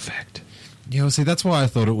dramatic effect. Yeah, well, see, that's why I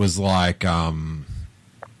thought it was like, the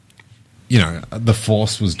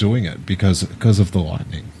Force was doing it because of the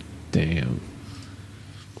lightning. Damn.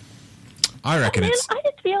 I reckon Man, it's. I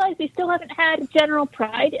just realized we still haven't had General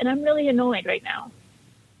Pride, and I'm really annoyed right now.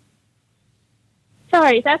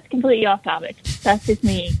 Sorry, that's completely off topic. That's just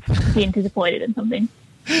me being disappointed in something.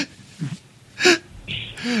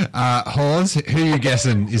 Hawes, who are you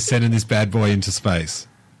guessing is sending this bad boy into space?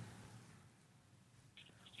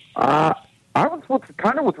 I was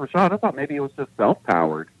kind of with Rashad. I thought maybe it was just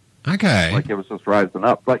self-powered, Okay. like it was just rising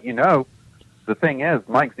up. But the thing is,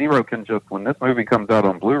 Mike Zero can just, when this movie comes out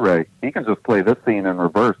on Blu-ray, he can just play this scene in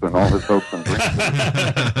reverse, and all his hopes and dreams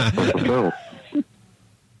are fulfilled.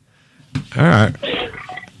 All right.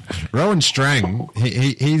 Rowan Strang,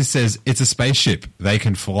 he says it's a spaceship. They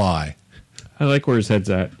can fly. I like where his head's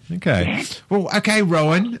at. Okay. Well, okay,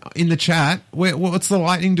 Rowan, in the chat, what's the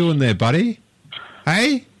lightning doing there, buddy?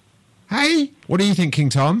 Hey? What do you think, King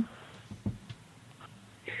Tom?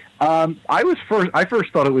 I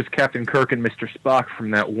first thought it was Captain Kirk and Mr. Spock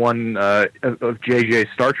from that one of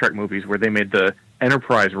JJ's Star Trek movies where they made the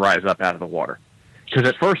Enterprise rise up out of the water. Because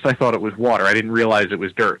at first I thought it was water. I didn't realize it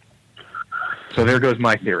was dirt. So there goes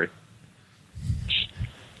my theory.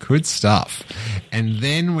 Good stuff. And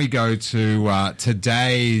then we go to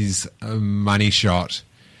today's money shot,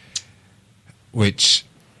 which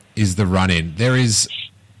is the run-in. There is,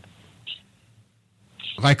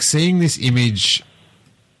 like, seeing this image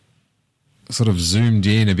sort of zoomed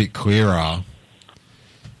in a bit clearer,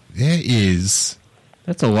 there is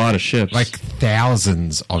That's a lot of ships. like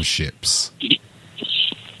thousands of ships.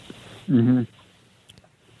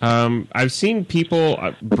 I've seen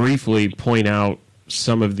people briefly point out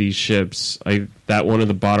some of these ships. That one in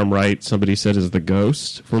the bottom right, somebody said is the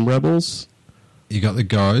Ghost from Rebels. You got the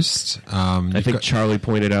Ghost. I think Charlie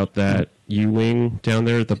pointed out that U-Wing down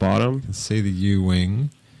there at the bottom. see the U-Wing.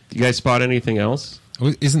 You guys spot anything else?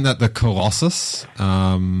 Isn't that the Colossus?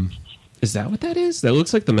 Is that what that is? That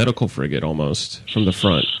looks like the medical frigate almost from the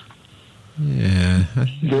front. Yeah.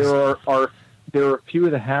 There are a few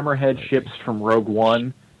of the Hammerhead ships from Rogue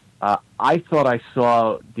One. I thought I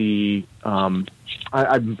saw the I'm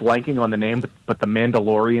blanking on the name, but the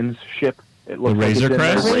Mandalorian's ship. It looks The like it's in Razor there.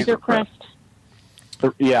 Crest? Razor Crest.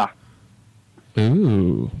 Yeah.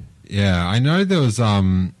 Ooh. Yeah, I know there was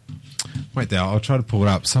wait there, I'll try to pull it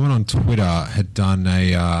up. Someone on Twitter had done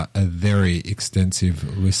a very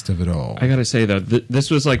extensive list of it all. I gotta say though, this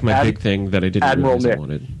was like my big thing that I didn't Admiral realize I Nick.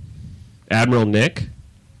 wanted. Admiral Nick?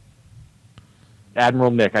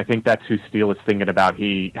 Admiral Nick, I think that's who Steele is thinking about.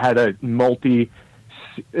 He had a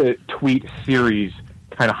multi-tweet series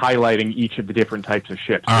kind of highlighting each of the different types of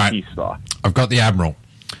ships All that right. he saw. I've got the Admiral.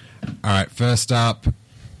 All right, first up,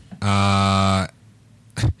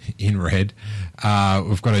 in red.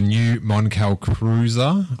 We've got a new Moncal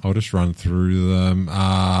cruiser. I'll just run through them.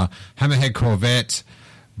 Hammerhead Corvette,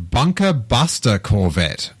 Bunker Buster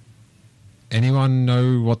Corvette. Anyone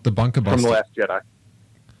know what the Bunker Buster? From The Last Jedi.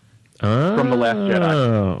 From The Last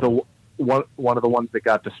Jedi. The one of the ones that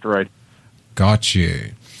got destroyed. Got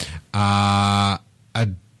you. A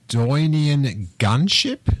Doinian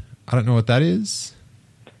gunship? I don't know what that is.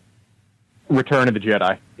 Return of the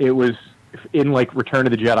Jedi. It was in like Return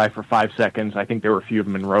of the Jedi for 5 seconds. I think there were a few of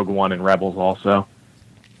them in Rogue One and Rebels also.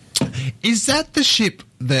 Is that the ship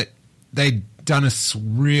that they'd done a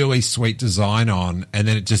really sweet design on and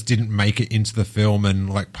then it just didn't make it into the film, and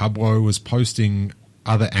like Pablo was posting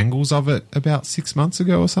other angles of it about 6 months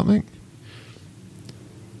ago or something?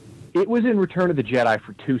 It was in Return of the Jedi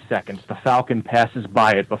for 2 seconds. The Falcon passes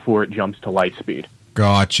by it before it jumps to light speed.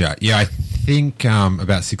 Gotcha. Yeah, I think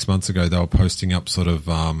about 6 months ago they were posting up sort of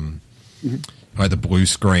like the blue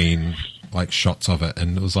screen like shots of it,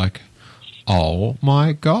 and it was like, oh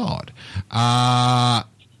my god.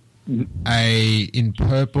 In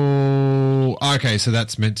purple. Okay, so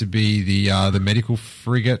that's meant to be the medical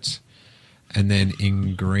frigate, and then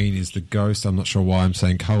in green is the Ghost. I'm not sure why I'm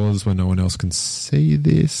saying colours when no one else can see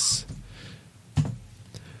this.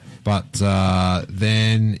 But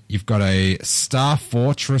then you've got a Star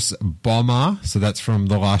Fortress bomber, so that's from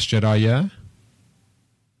The Last Jedi, yeah?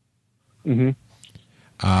 Mm-hmm.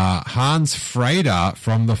 Hans Freider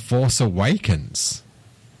from The Force Awakens.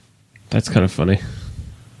 That's kind of funny.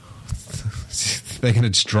 They're going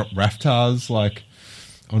to just drop Raftars like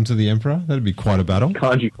onto the Emperor. That'd be quite a battle.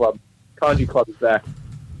 Kanji Club. Kanji Club is back.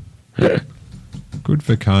 Good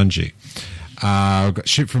for Kanji. We've got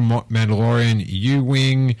ship from Mandalorian,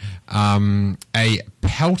 U-Wing, a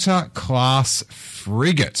Pelter-class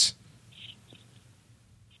frigate.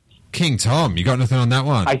 King Tom, you got nothing on that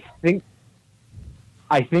one? I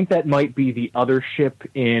think that might be the other ship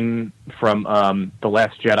from The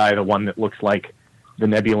Last Jedi, the one that looks like the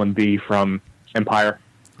Nebulan B from Empire.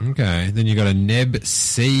 Okay, then you got a Neb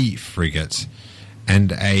C frigate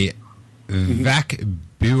and a Vac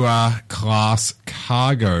Bua class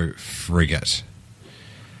cargo frigate.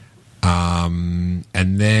 And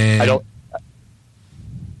then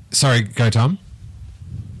Sorry, go Tom.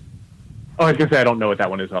 Oh, I was going to say I don't know what that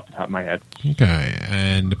one is off the top of my head. Okay,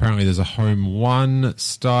 and apparently there's a Home 1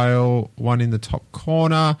 style one in the top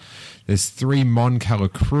corner. There's 3 Mon Cala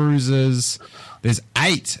cruisers. There's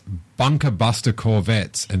 8 Bunker Buster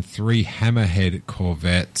Corvettes and 3 Hammerhead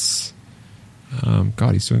Corvettes.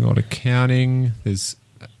 God, he's doing a lot of counting. There's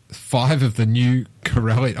 5 of the new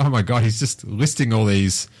Corellian. Oh my God, he's just listing all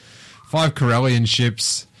these. 5 Corellian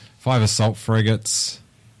ships, 5 assault frigates.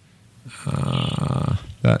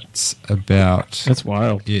 That's about That's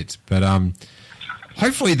wild. it. But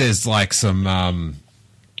hopefully there's like some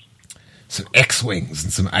X-wings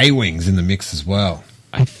and some A-wings in the mix as well.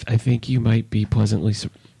 I think you might be pleasantly.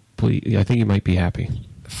 I think you might be happy.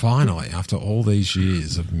 Finally, after all these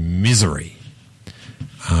years of misery.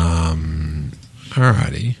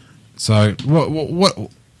 Alrighty. So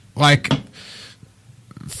what like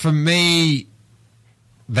for me,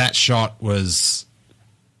 that shot was.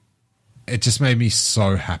 It just made me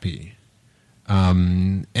so happy.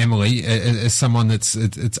 Emily, as someone that's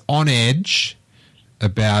it's on edge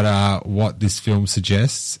about what this film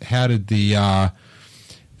suggests, how did the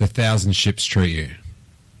 1,000 ships treat you?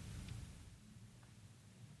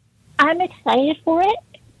 I'm excited for it.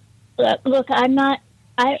 Look, I'm not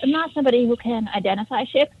somebody who can identify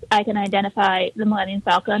ships. I can identify the Millennium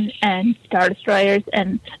Falcon and Star Destroyers,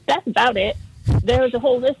 and that's about it. There was a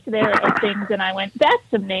whole list there of things, and I went, that's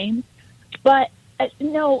some names. But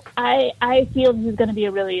no, I feel this is going to be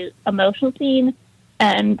a really emotional scene,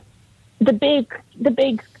 and the big,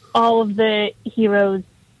 all of the heroes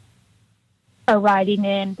are riding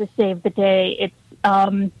in to save the day. It's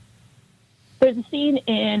there's a scene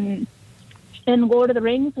in Lord of the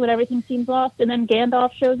Rings when everything seems lost, and then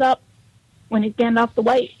Gandalf shows up when he's Gandalf the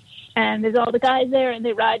White, and there's all the guys there, and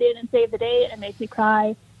they ride in and save the day, and it makes me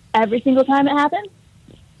cry every single time it happens.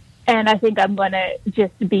 And I think I'm going to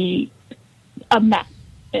just be a mess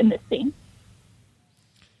in this scene.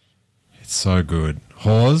 It's so good.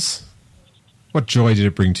 Hawes, what joy did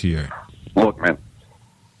it bring to you? Look, man,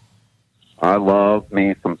 I love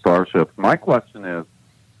me some starships. My question is,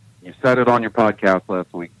 you said it on your podcast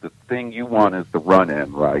last week, the thing you want is the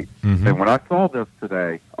run-in, right? Mm-hmm. And when I saw this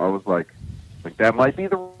today, I was like, that might be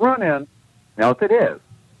the run-in. Now, if it is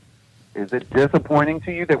it disappointing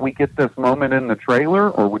to you that we get this moment in the trailer,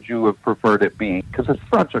 or would you have preferred it be, because it's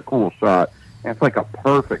such a cool shot, and it's like a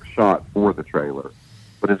perfect shot for the trailer.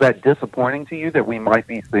 But is that disappointing to you that we might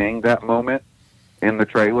be seeing that moment in the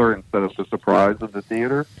trailer instead of the surprise of the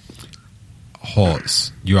theater.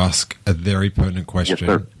 Hawes, you ask a very pertinent question, Yes,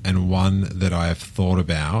 sir. and one that I have thought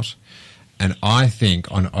about. And I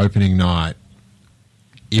think on opening night,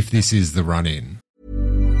 if this is the run-in,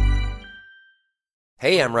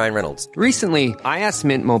 Hey, I'm Ryan Reynolds. Recently, I asked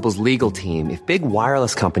Mint Mobile's legal team if big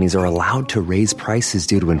wireless companies are allowed to raise prices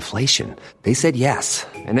due to inflation. They said yes.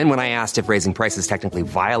 And then when I asked if raising prices technically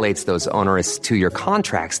violates those onerous 2-year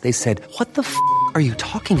contracts, they said, "What the f*** are you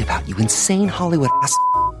talking about, you insane Hollywood ass?"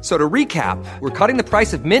 So to recap, we're cutting the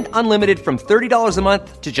price of Mint Unlimited from $30 a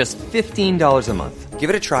month to just $15 a month. Give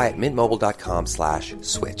it a try at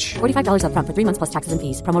mintmobile.com/switch. $45 up front for 3 months plus taxes and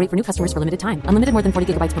fees. Promo rate for new customers for limited time. Unlimited more than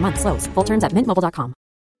 40 gigabytes per month. Slows full terms at mintmobile.com.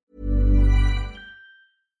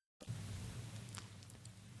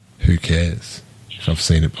 who cares? I've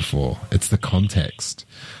seen it before. It's the context.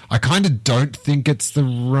 I kind of don't think it's the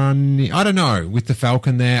run. I don't know. With the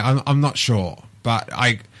Falcon there, I'm not sure. But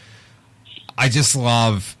I just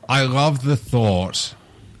love the thought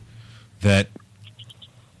that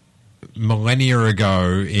millennia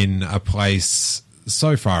ago in a place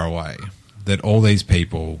so far away that all these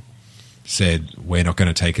people said, we're not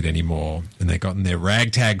going to take it anymore. And they got in their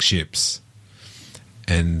ragtag ships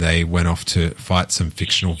and they went off to fight some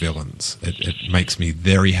fictional villains. It makes me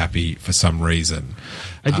very happy for some reason.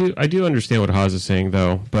 I do understand what Haas is saying,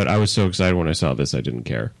 though, but I was so excited when I saw this, I didn't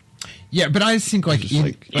care. Yeah, but I just think like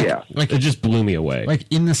it just blew me away. Like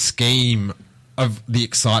in the scheme of the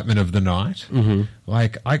excitement of the night,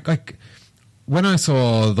 like when I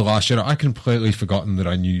saw The Last Jedi, I completely forgotten that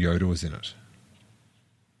I knew Yoda was in it.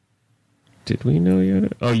 Did we know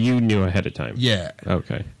Yoda? Oh, you knew ahead of time. Yeah.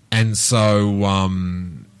 Okay. And so,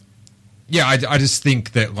 yeah, I just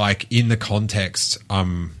think that like in the context,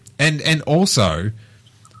 and also,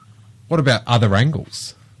 what about other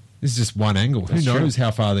angles? This is just one angle. That's Who knows true.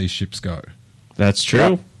 how far these ships go? That's true.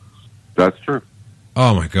 Yeah. That's true.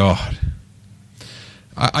 Oh my god!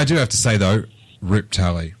 I do have to say though, rip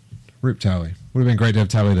Tally. Would have been great to have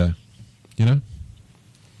Tally there. You know,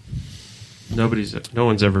 No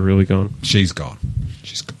one's ever really gone. she's gone.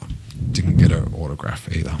 Didn't get her autograph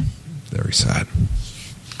either. Very sad.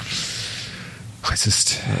 I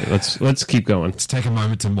just Let's keep going. let's take a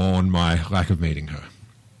moment to mourn my lack of meeting her.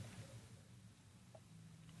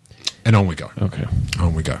 And on we go. Okay.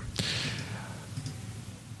 On we go.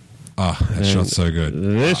 Oh, that shot's so good.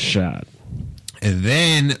 This shot. And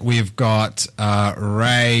then we've got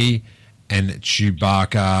Rey and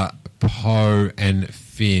Chewbacca, Poe and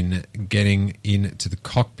Finn getting into the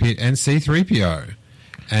cockpit, and C-3PO.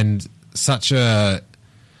 And such a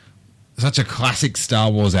classic Star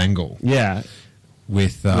Wars angle Yeah.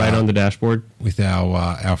 with Right on the dashboard. with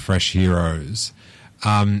our fresh heroes.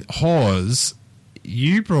 Hawes,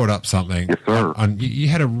 you brought up something. Yes, sir. You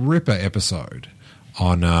had a ripper episode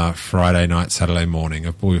on Friday night, Saturday morning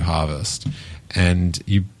of Blue Harvest, and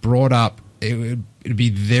you brought up it'd be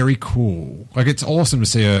very cool. Like, it's awesome to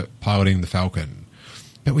see her piloting the Falcon,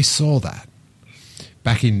 but we saw that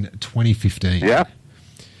back in 2015. Yeah.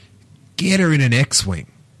 Get her in an X-wing.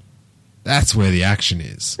 That's where the action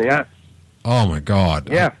is. Yeah. Oh my god.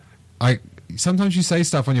 Yeah. I sometimes you say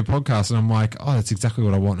stuff on your podcast and I'm like, oh, that's exactly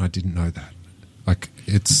what I want, and I didn't know that. Like,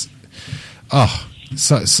 it's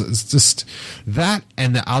so it's just that.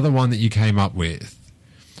 And the other one that you came up with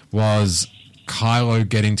was Kylo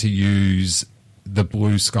getting to use the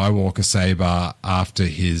blue Skywalker saber after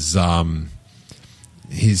his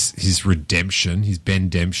redemption, his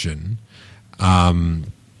Bendemption.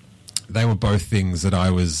 They were both things that I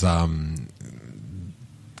was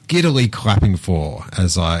giddily clapping for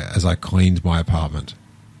as I cleaned my apartment.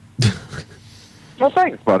 Well,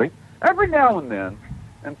 thanks, buddy. Every now and then,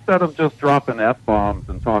 instead of just dropping F-bombs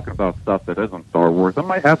and talking about stuff that isn't Star Wars, I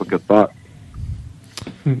might have a good thought.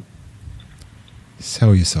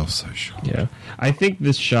 Sell yourself so short. Yeah. I think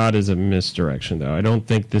this shot is a misdirection, though. I don't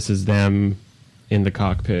think this is them in the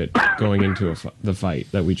cockpit going into the fight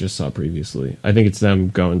that we just saw previously. I think it's them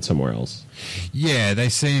going somewhere else. Yeah, they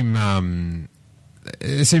seem a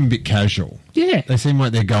bit casual. Yeah. They seem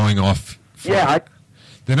like they're going off. Yeah,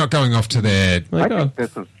 They're not going off to their I think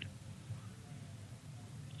this is...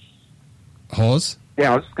 Hawes.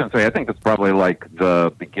 Yeah, I was just going to say, I think it's probably like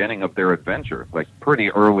the beginning of their adventure, like pretty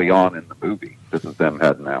early on in the movie. This is them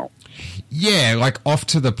heading out. Yeah, like off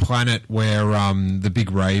to the planet where the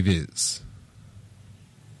big rave is.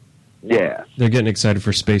 Yeah. They're getting excited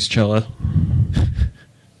for Space Cella.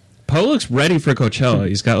 Poe looks ready for Coachella.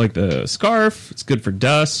 He's got like the scarf. It's good for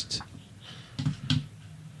dust.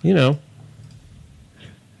 You know.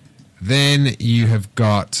 Then you have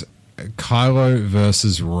got Kylo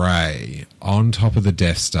versus Rey on top of the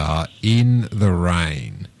Death Star in the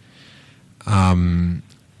rain.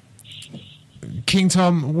 King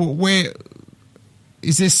Tom, where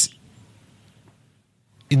is this?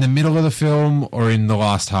 In the middle of the film or in the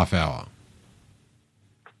last half hour?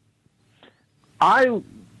 I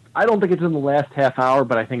don't think it's in the last half hour,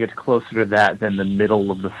 but I think it's closer to that than the middle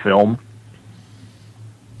of the film.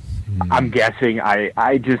 I'm guessing.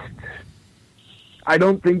 I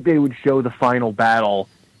don't think they would show the final battle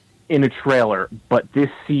in a trailer, but this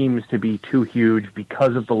seems to be too huge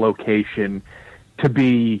because of the location to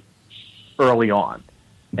be early on.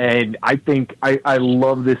 And I think I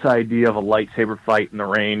love this idea of a lightsaber fight in the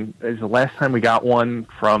rain. It's the last time we got one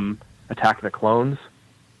from Attack of the Clones.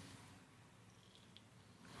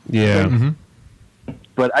 Yeah. Mm-hmm.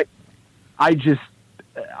 But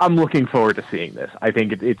I'm looking forward to seeing this. I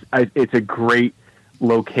think it's a great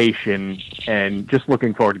location, and just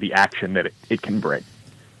looking forward to the action that it can bring.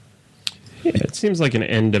 Yeah, it seems like an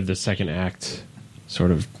end of the second act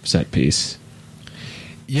sort of set piece.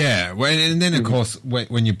 Yeah, well, and then of course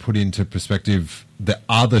when you put into perspective the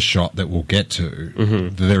other shot that we'll get to, the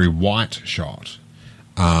very white shot,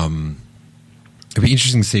 it'll be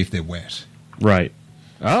interesting to see if they're wet. Right.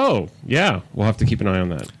 Oh, yeah. We'll have to keep an eye on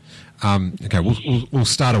that. Okay, we'll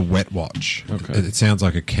start a wet watch. Okay. It sounds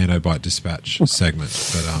like a Canobite Dispatch segment,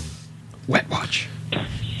 but wet watch,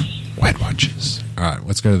 wet watches. All right,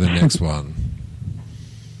 let's go to the next one.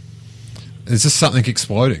 Is this something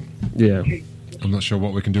exploding? Yeah. I'm not sure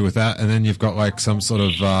what we can do with that. And then you've got like some sort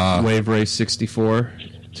of Wave Race 64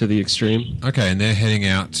 to the extreme. Okay, and they're heading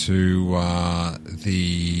out to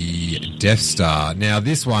the Death Star. Now,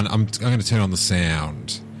 this one, I'm going to turn on the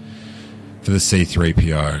sound for the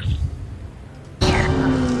C-3PO.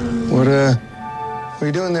 What are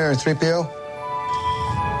you doing there,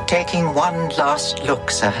 3PO? Taking one last look,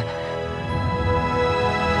 sir,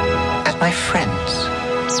 at my friends.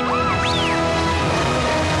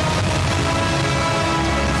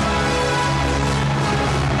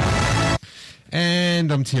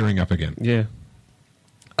 And I'm tearing up again. Yeah.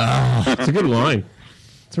 It's a good line.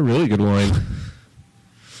 It's a really good line.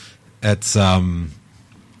 It's the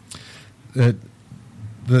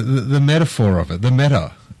metaphor of it, the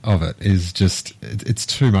meta of it is just it's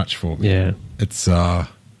too much for me. Yeah. It's yeah,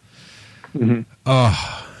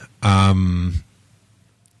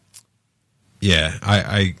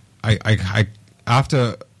 I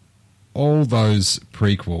after all those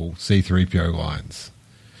prequel C-3PO lines,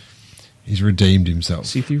 he's redeemed himself.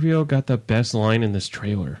 C-3PO got the best line in this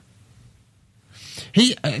trailer.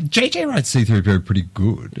 He JJ writes C-3PO pretty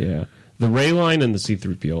good. Yeah. The Rey line and the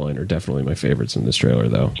C-3PO line are definitely my favorites in this trailer,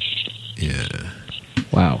 though. Yeah.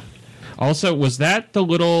 Wow. Also, was that the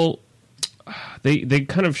little... They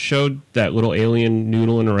kind of showed that little alien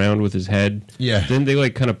noodling around with his head. Yeah. Didn't they,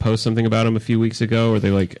 like, kind of post something about him a few weeks ago? Or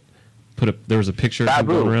they, like, there was a picture of him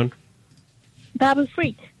going around? Babu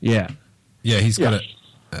Freak. Yeah. Yeah, he's got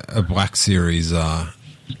a Black Series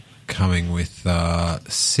coming with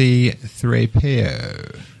C-3PO.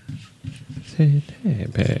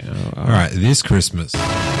 All right, this Christmas.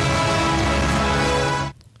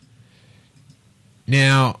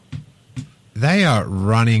 Now, they are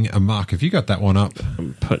running amok. Have you got that one up?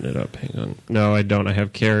 I'm putting it up. Hang on. No, I don't. I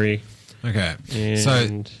have Carrie. Okay. And So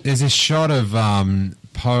there's this shot of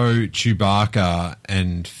Poe, Chewbacca,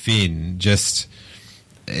 and Finn. Just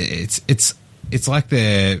it's like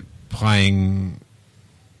they're playing.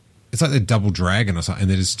 It's like they're Double Dragon or something, and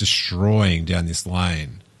they're just destroying down this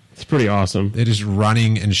lane. It's pretty awesome. They're just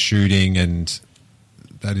running and shooting, and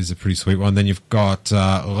that is a pretty sweet one. Then you've got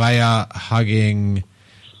Leia hugging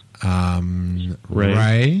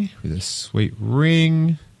Rey with a sweet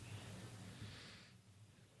ring.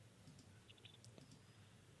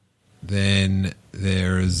 Then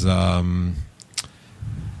there's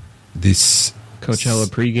this Coachella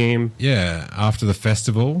pregame. Yeah, after the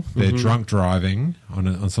festival, they're drunk driving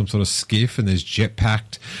on some sort of skiff, and there's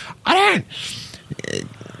jetpacked.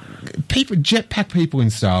 Jetpack people in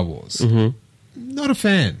Star Wars. Not a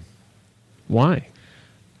fan. Why?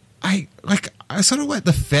 I sort of like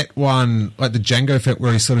the Fett one, like the Jango Fett,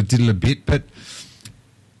 where he sort of did it a bit, but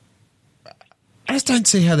I just don't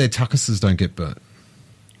see how their tuckuses don't get burnt.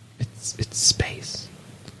 It's space.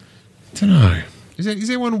 I don't know. Is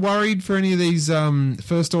anyone worried for any of these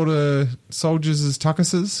First Order soldiers'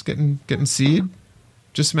 tuckuses getting seared?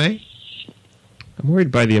 Just me? I'm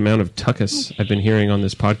worried by the amount of tuckus I've been hearing on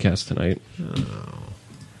this podcast tonight. Oh.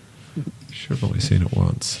 Should have only seen it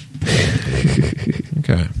once.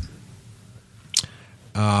 Okay.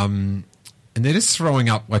 And they're just throwing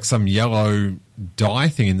up like some yellow dye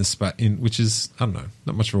thing in the which is, I don't know,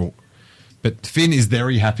 not much of a But Finn is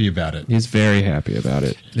very happy about it. He's very happy about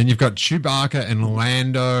it. Then you've got Chewbacca and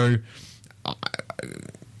Lando.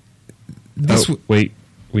 Wait.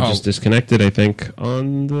 We just disconnected, I think,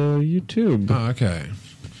 on the YouTube. Oh, okay.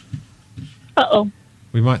 Uh-oh.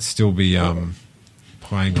 We might still be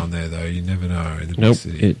playing on there, though. You never know. In the Nope,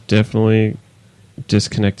 city. it definitely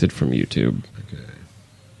disconnected from YouTube. Okay.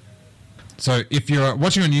 So if you're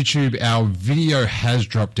watching on YouTube, our video has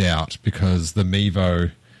dropped out because the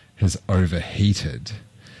Mevo has overheated.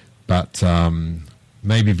 But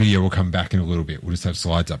maybe video will come back in a little bit. We'll just have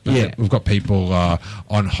slides up. But we've got people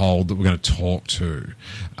on hold that we're going to talk to.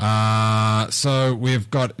 So we've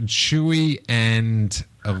got Chewie and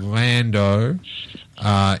Lando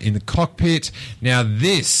in the cockpit. Now,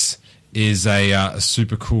 this is a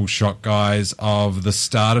super cool shot, guys, of the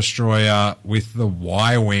Star Destroyer with the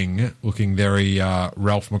Y-Wing looking very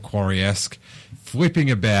Ralph McQuarrie-esque, flipping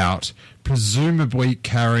about, presumably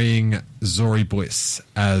carrying Zori Bliss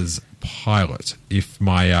as pilot, if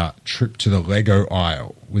my trip to the Lego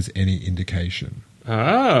aisle was any indication.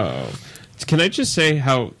 Oh. Can I just say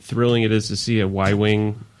how thrilling it is to see a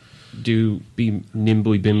Y-Wing be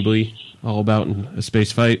nimbly-bimbly all about in a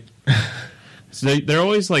space fight? So they're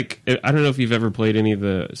always like, I don't know if you've ever played any of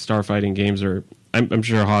the starfighting games, or I'm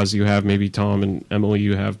sure Haas you have, maybe Tom and Emily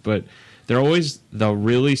you have, but they're always the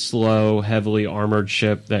really slow, heavily armored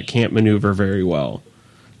ship that can't maneuver very well.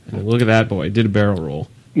 And look at that boy, did a barrel roll.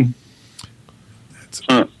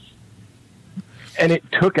 And it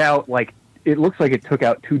took out, it looks like it took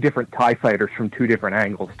out two different TIE fighters from two different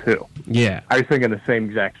angles, too. Yeah. I was thinking the same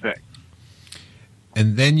exact thing.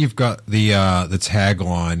 And then you've got the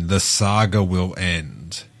tagline, "The saga will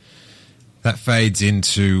end." That fades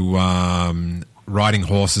into riding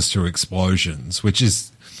horses through explosions, which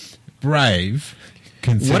is brave.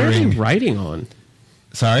 Considering... What are they riding on?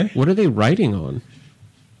 Sorry? What are they riding on?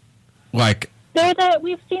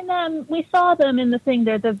 We've seen them. We saw them in the thing.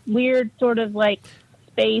 They're the weird sort of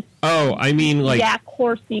space. Oh, I mean yak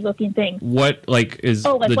horsey looking thing. What is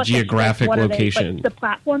the geographic location? The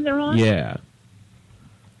platform they're on. Yeah.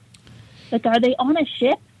 Are they on a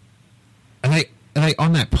ship? Are they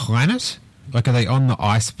on that planet? Are they on the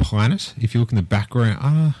ice planet? If you look in the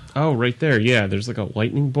background. Oh, right there. Yeah, there's a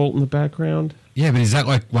lightning bolt in the background. Yeah, but is that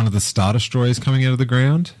one of the Star Destroyers coming out of the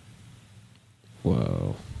ground?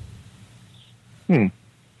 Whoa.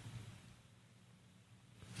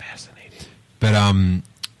 Fascinating. But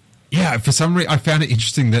yeah, for some reason I found it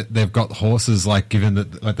interesting that they've got horses. Given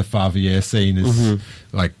that the Favier scene is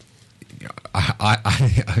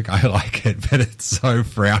I like it, but it's so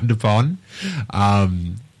frowned upon.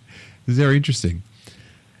 It's very interesting.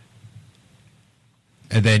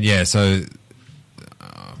 And then so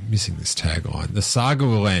I'm missing this tagline: "The saga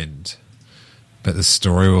will end, but the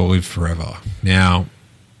story will live forever." Now,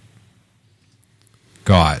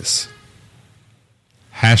 guys,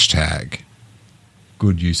 hashtag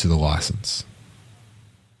good use of the license.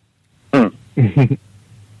 I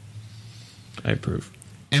approve.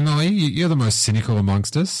 Emily, you're the most cynical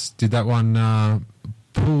amongst us. Did that one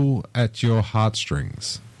pull at your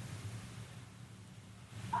heartstrings?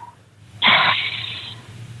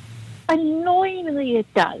 Annoyingly, it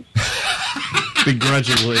does.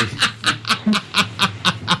 Begrudgingly.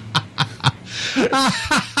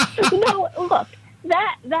 No, look,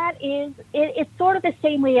 that is it's sort of the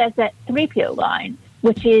same way as that 3PO line,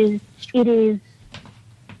 which is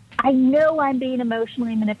I know I'm being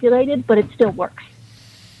emotionally manipulated, but it still works.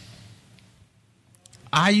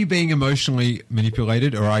 Are you being emotionally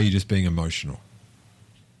manipulated, or are you just being emotional?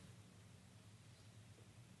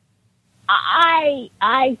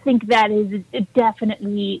 I think that is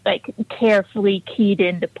definitely carefully keyed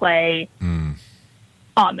into play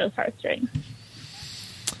on those heartstrings.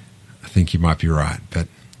 I think you might be right, but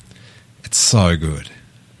it's so good.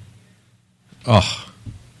 Oh,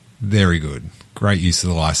 very good. Great use of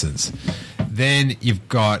the license. Then you've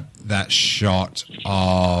got that shot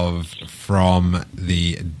from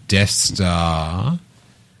the Death Star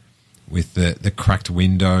with the cracked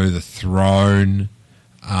window, the throne.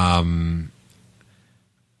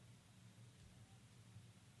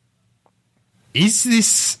 Is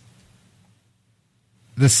this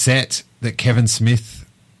the set that Kevin Smith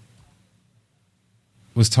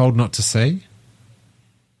was told not to see?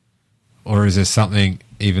 Or is there something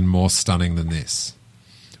even more stunning than this?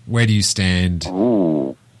 Where do you stand?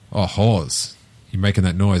 Ooh. Oh, Hawes, you're making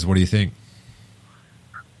that noise. What do you think?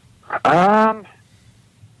 I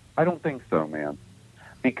don't think so, man.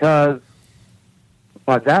 Because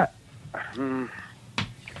by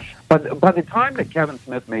But by the time that Kevin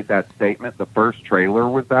Smith made that statement, the first trailer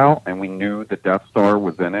was out, and we knew the Death Star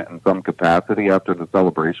was in it in some capacity after the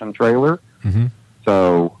Celebration trailer. Mm-hmm.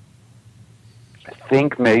 So I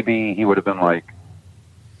think maybe he would have been like,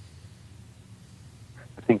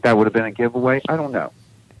 I think that would have been a giveaway. I don't know.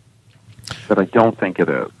 But I don't think it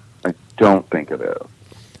is. I don't think it is.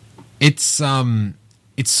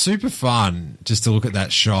 It's super fun just to look at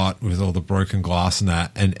that shot with all the broken glass and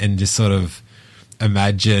that, and just sort of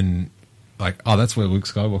imagine, like, oh, that's where Luke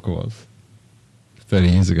Skywalker was 30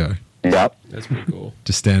 years ago. Yep. That's pretty cool.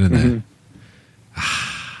 Just standing there.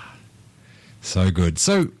 So good.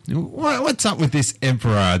 So what's up with this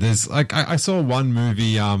Emperor? There's like, I saw one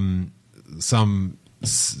movie, some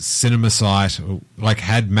cinema site like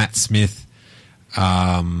had Matt Smith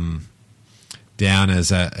down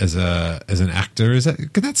as an actor. Is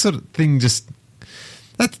that sort of thing just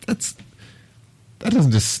that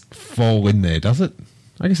doesn't just fall in there, does it?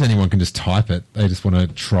 I guess anyone can just type it. They just want to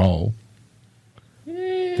troll.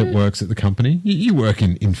 That works at the company. You work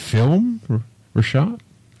in film, Rashad?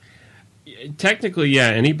 Technically, yeah.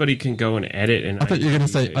 Anybody can go and edit. And I thought you were going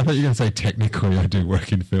to say technically I do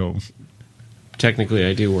work in film. Technically,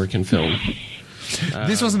 I do work in film.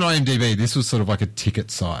 This wasn't IMDb. This was sort of like a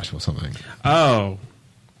ticket site or something. Oh,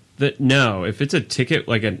 no. If it's a ticket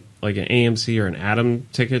like an AMC or an Atom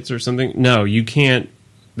tickets or something, no, you can't.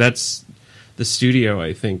 That's the studio,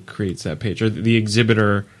 I think, creates that page, or the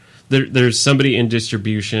exhibitor. There's somebody in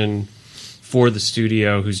distribution for the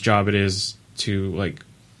studio whose job it is to like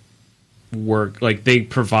work. Like they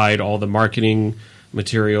provide all the marketing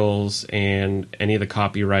materials and any of the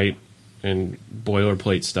copyright and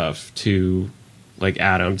boilerplate stuff to like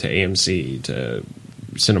Atom, to AMC, to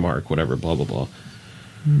Cinemark, whatever, blah blah blah.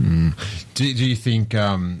 Do you think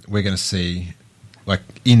we're going to see, like,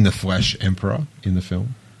 in the flesh, Emperor in the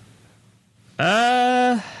film?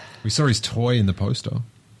 We saw his toy in the poster.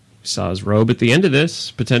 We saw his robe at the end of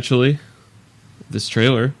this, potentially. This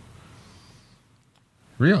trailer.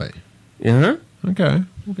 Really? Yeah. Okay,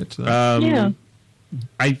 we'll get to that. Yeah.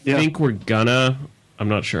 I think we're gonna. I'm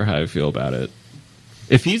not sure how I feel about it.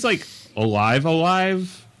 If he's like alive, I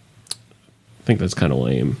think that's kind of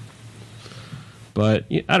lame. But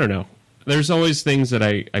I don't know. There's always things that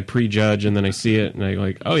I prejudge, and then I see it, and I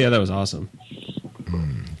like, oh yeah, that was awesome.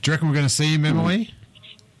 Do you reckon we're going to see him, Emily?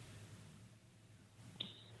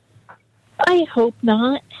 I hope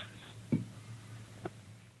not.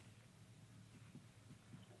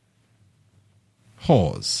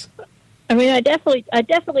 Hawes. I mean, I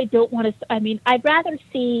definitely don't want to. I mean, I'd rather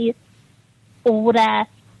see old ass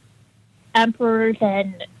Emperor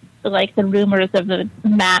than like the rumors of the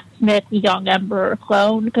Matt Smith young Emperor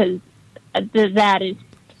clone, because that is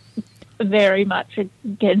very much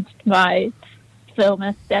against my film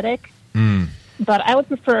aesthetic. But I would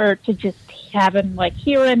prefer to just have him, like,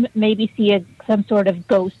 hear him, maybe see some sort of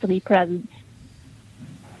ghostly presence.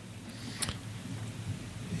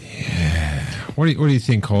 Yeah. What do you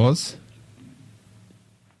think, Hawes?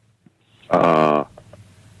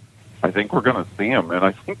 I think we're going to see him, and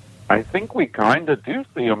I think we kind of do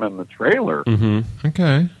see him in the trailer. Mm-hmm.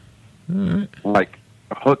 Okay. All right. Like,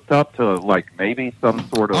 hooked up to, like, maybe some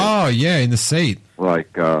sort of... Oh, yeah, in the seat.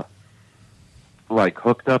 Like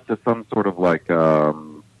hooked up to some sort of, like,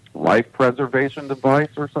 life preservation device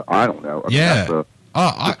or something. I don't know. I mean, Yeah.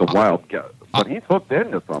 that's a wild guess. But he's hooked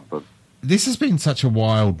into something. This has been such a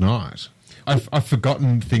wild night. I've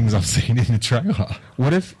forgotten things I've seen in the trailer.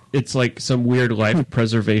 What if it's like some weird life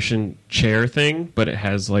preservation chair thing, but it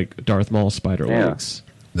has like Darth Maul spider legs?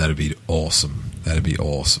 That'd be awesome.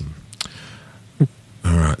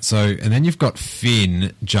 All right. So, and then you've got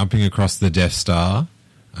Finn jumping across the Death Star,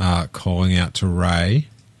 calling out to Rey.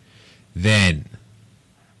 Then,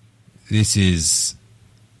 this is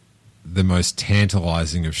the most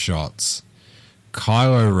tantalizing of shots.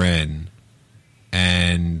 Kylo Ren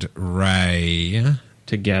and Rey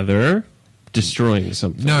together destroying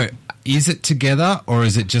something. No, is it together, or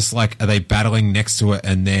is it just like, are they battling next to it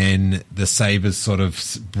and then the sabers sort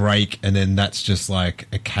of break and then that's just like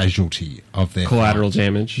a casualty of their collateral fight?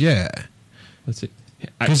 Damage? Yeah. Let's see.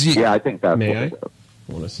 I think that's may what I? it is.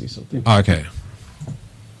 I want to see something. Oh, okay.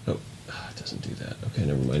 Oh, it doesn't do that. Okay,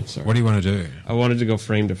 never mind. Sorry. What do you want to do? I wanted to go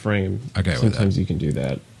frame to frame. Okay. Sometimes you can do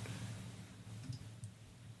that.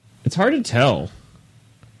 It's hard to tell.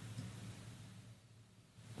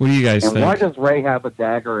 What do you guys And think? why does Rey have a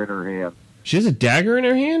dagger in her hand? She has a dagger in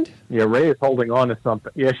her hand? Yeah, Rey is holding on to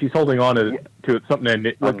something. Yeah, she's holding on to something.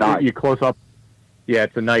 And knife. You close up. Yeah,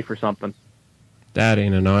 it's a knife or something. That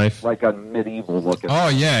ain't a knife. Like a medieval looking. Oh,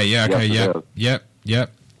 yeah, okay, Yes, it is.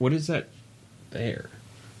 yep. What is that there?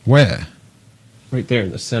 Where? right there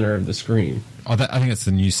in the center of the screen. Oh, I think it's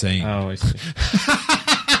the new scene. Oh, I see.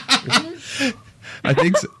 I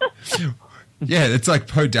think so. Yeah, it's like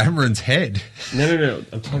Poe Dameron's head. No.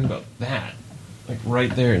 I'm talking about that. Like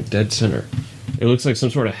right there in dead center. It looks like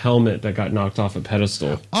some sort of helmet that got knocked off a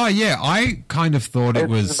pedestal. Oh, yeah. I kind of thought it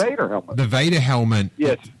was the Vader helmet. The Vader helmet.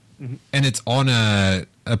 Yes. And it's on a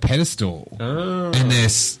pedestal. Oh. And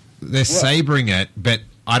they're sabering it, but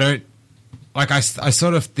I don't... Like, I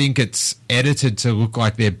sort of think it's edited to look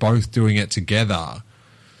like they're both doing it together.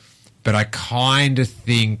 But I kind of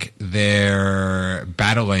think they're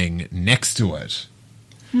battling next to it.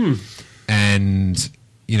 And,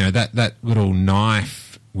 you know, that little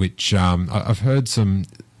knife, which I've heard some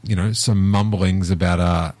mumblings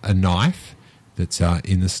about a knife that's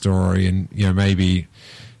in the story. And, you know, maybe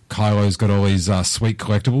Kylo's got all these sweet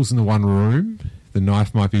collectibles in the one room. The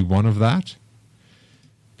knife might be one of that.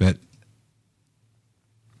 But...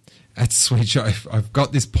 That's sweet. I've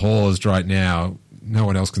got this paused right now. No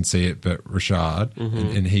one else can see it but Rashad,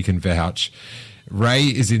 and he can vouch. Rey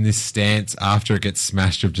is in this stance after it gets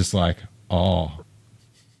smashed of just like, oh.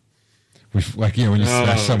 With, like, you know, when you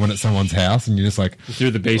smash someone at someone's house and you're just like... Threw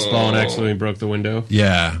the baseball and accidentally broke the window.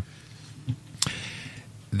 Yeah.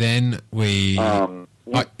 Then we...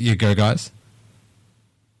 you go, guys.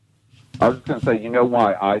 I was just going to say, you know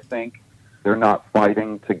why I think they're not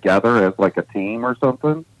fighting together as like a team or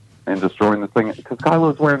something? And destroying the thing, because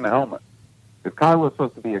Kylo's wearing the helmet. If Kylo's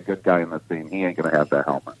supposed to be a good guy in this scene, he ain't going to have that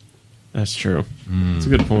helmet. That's true. That's a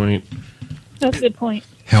good point. That's a good point.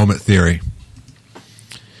 Helmet theory.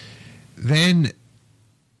 Then,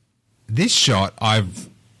 this shot,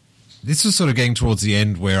 this was sort of getting towards the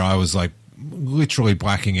end where I was like literally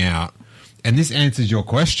blacking out. And this answers your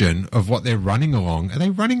question of what they're running along. Are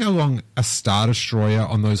they running along a Star Destroyer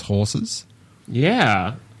on those horses?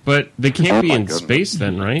 Yeah. But they can't be in space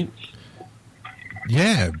then, right?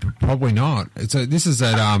 Yeah, probably not. So this is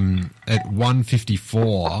at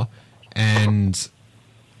 1:54, and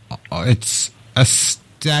it's a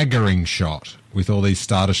staggering shot with all these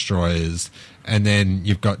Star Destroyers, and then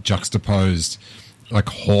you've got juxtaposed like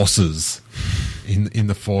horses in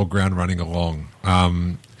the foreground running along.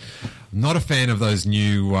 Not a fan of those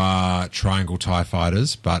new triangle TIE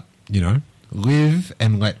fighters, but you know. Live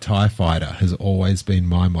and let TIE Fighter has always been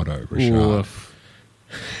my motto, Rashad.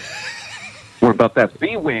 What about that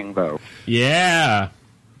B-Wing, though? Yeah.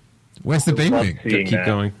 Where's the B-Wing? Keep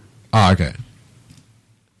going. Oh, okay.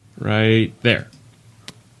 Right there.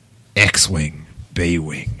 X-Wing,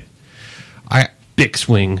 B-Wing.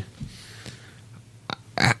 Bix-Wing.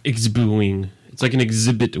 Exbu-Wing. It's like an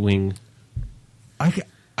exhibit wing.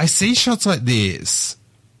 I see shots like this...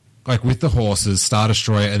 Like with the horses, Star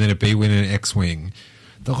Destroyer, and then a B-Wing and an X-Wing.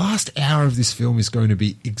 The last hour of this film is going to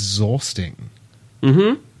be exhausting.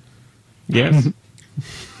 Mm-hmm. Yes.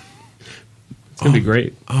 It's going to be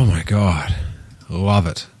great. Oh, my God. Love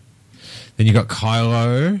it. Then you got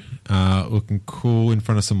Kylo looking cool in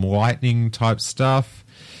front of some lightning type stuff.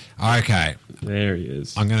 Okay. There he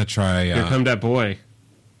is. I'm going to try... Here come that boy.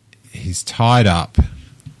 He's tied up.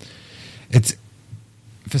 It's...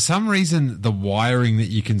 For some reason, the wiring that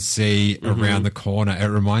you can see around the corner, it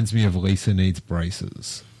reminds me of Lisa Needs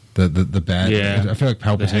Braces. The bad... Yeah. I feel like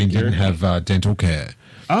Palpatine didn't have dental care.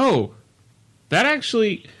 Oh, that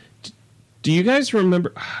actually... Do you guys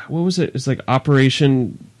remember... What was it? It's like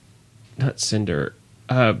Operation... Not Cinder.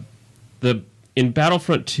 In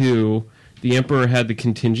Battlefront 2, the Emperor had the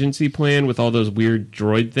contingency plan with all those weird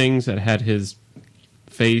droid things that had his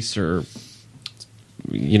face or,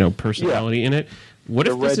 you know, personality in it. What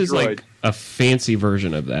if this is like a fancy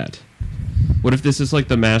version of that? What if this is like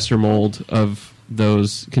the master mold of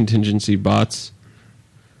those contingency bots?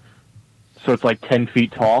 So it's like 10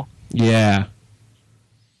 feet tall? Yeah.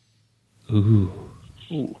 Ooh.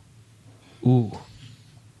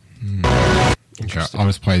 Okay, I'll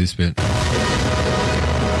just play this bit. The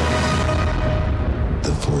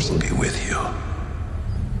Force will be with you.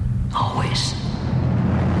 Always.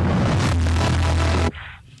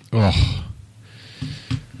 Oh.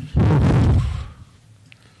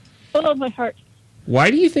 Oh, my heart. Why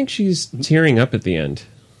do you think she's tearing up at the end?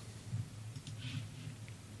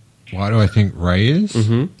 Why do I think Rey is?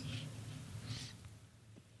 Mm-hmm.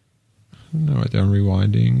 No, I'm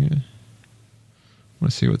rewinding. I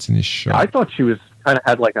want to see what's in this shot. I thought she was kind of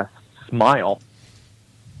had like a smile.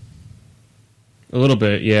 A little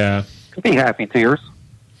bit, yeah. Could be happy tears.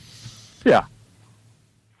 Yeah.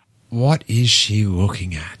 What is she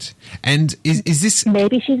looking at? And is this...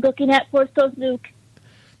 Maybe she's looking at Force Ghost Luke.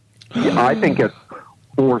 Yeah, I think it's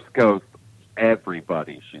Force Ghost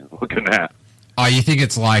everybody she's looking at. Oh, you think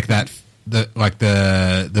it's like that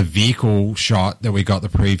the vehicle shot that we got the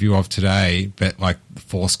preview of today, but like the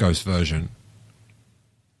Force Ghost version.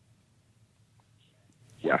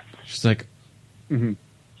 Yeah. She's like,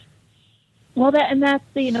 Well, that's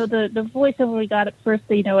the the voiceover we got at first.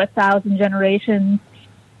 1,000 generations.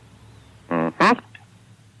 Mm-hmm.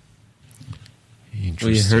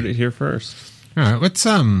 well, you heard it here first. All right, let's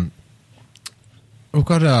we've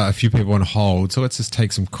got a few people on hold, so let's just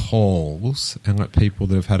take some calls and let people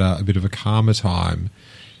that have had a bit of a calmer time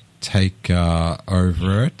take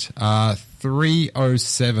over it.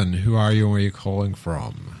 307, who are you and where are you calling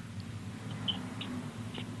from?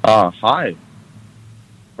 Hi.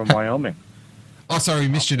 From Wyoming. Oh, sorry, we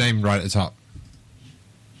missed your name right at the top.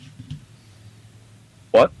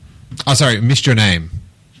 What? Oh, sorry, missed your name.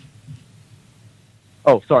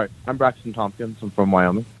 Oh, sorry. I'm Braxton Tompkins. I'm from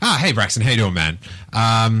Wyoming. Ah, hey, Braxton. How you doing, man?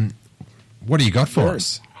 What do you got for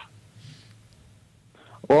us?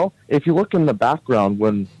 Well, if you look in the background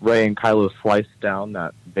when Rey and Kylo slice down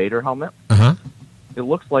that Vader helmet, Uh-huh. it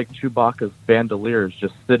looks like Chewbacca's bandolier is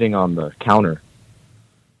just sitting on the counter.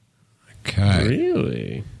 Okay.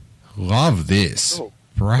 Really? Love this. Which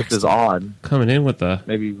Braxton. is odd. Coming in with the...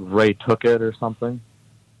 Maybe Rey took it or something.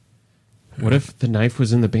 What if the knife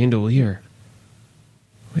was in the bandolier?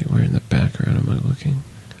 Wait, where in the background am I looking?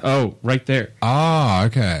 Oh, right there. Oh,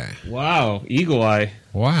 okay. Wow, eagle eye.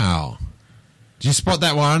 Wow. Did you spot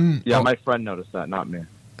that one? Yeah, Oh, my friend noticed that, not me.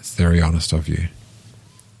 that's very honest of you.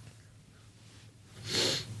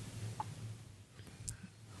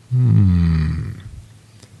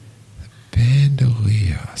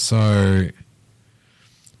 Bandolier. So,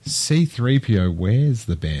 C-3PO wears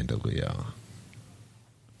the bandolier.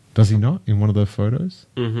 Does he not in one of the photos?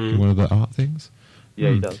 In one of the art things?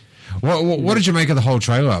 Yeah, he does. What did you make of the whole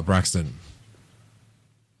trailer, Braxton?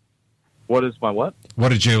 What is my what? What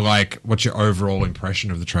did you like? What's your overall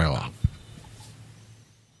impression of the trailer?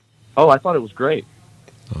 Oh, I thought it was great.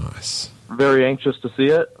 Nice. Very anxious to see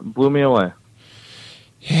it. Blew me away.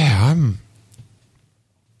 Yeah,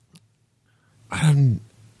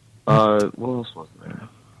 What else was there?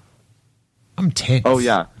 I'm tense. Oh,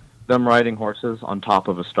 yeah. Them riding horses on top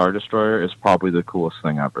of a Star Destroyer is probably the coolest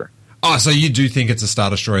thing ever. Oh, so you do think it's a Star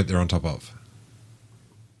Destroyer they're on top of?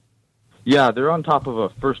 Yeah, they're on top of a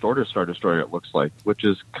First Order Star Destroyer, it looks like, which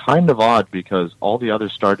is kind of odd because all the other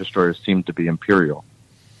Star Destroyers seem to be Imperial.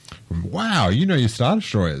 Wow, you know your Star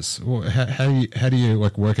Destroyers. Well, how do you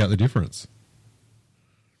like work out the difference?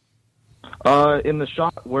 In the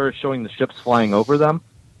shot where it's showing the ships flying over them,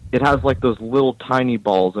 it has like those little tiny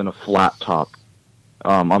balls in a flat top,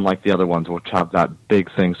 unlike the other ones, which have that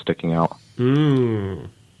big thing sticking out.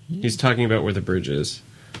 He's talking about where the bridge is.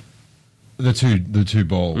 The two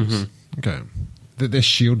balls. Okay. They're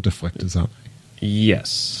shield deflectors, aren't they?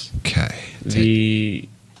 Yes. Okay. The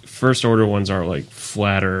First Order ones are like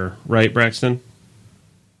flatter, right, Braxton?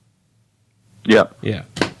 Yeah. Yeah.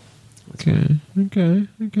 Okay. And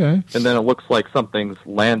then it looks like something's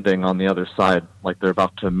landing on the other side, like they're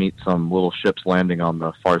about to meet some little ships landing on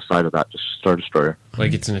the far side of that Star Destroyer.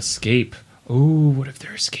 Like it's an escape. Oh, what if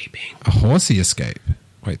they're escaping? A horsey escape.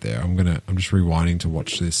 Wait there. I'm just rewinding to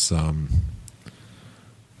watch this. I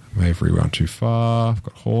may have rewound too far. I've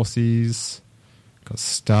got horsies. Got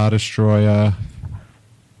Star Destroyer.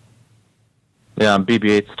 Yeah, and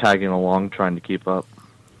BB-8's tagging along, trying to keep up.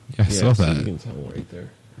 Yeah, I saw so that. you can tell right there.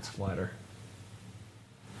 It's flatter.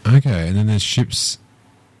 Okay, and then there's ships.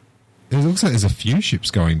 It looks like there's a few ships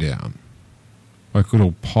going down. Like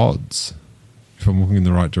little pods, if I'm looking in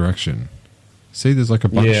the right direction. See, there's like a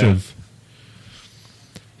bunch of...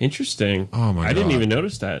 Interesting. Oh, my God. I didn't even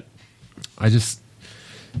notice that. I'll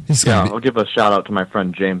give a shout out to my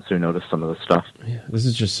friend James who noticed some of this stuff. Yeah, this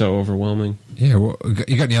is just so overwhelming. Yeah, well,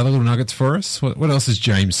 you got any other little nuggets for us? What else has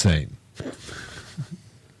James seen?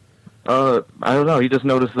 I don't know. He just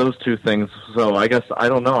noticed those two things. So I guess, I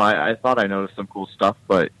don't know. I thought I noticed some cool stuff,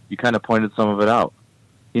 but you kind of pointed some of it out.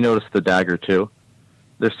 He noticed the dagger, too.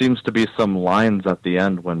 There seems to be some lines at the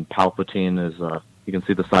end when Palpatine is, you can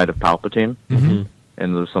see the side of Palpatine. Mm-hmm.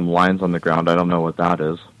 And there's some lines on the ground. I don't know what that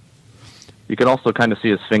is. You can also kind of see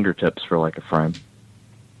his fingertips for like a frame.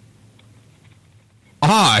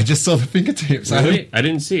 Ah, I just saw the fingertips. Really? I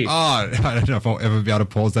didn't see. I don't know if I'll ever be able to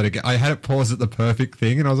pause that again. I had it paused at the perfect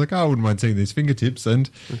thing, and I was like, I wouldn't mind seeing these fingertips. And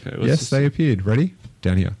yes, they appeared. Ready?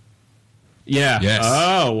 Down here. Yeah. Yes.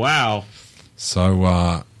 Oh, wow.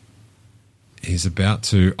 So he's about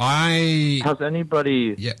to... Has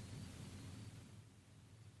anybody... Yeah.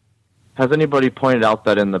 Has anybody pointed out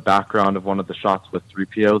that in the background of one of the shots with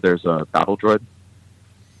 3PO, there's a battle droid?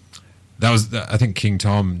 That was, I think, King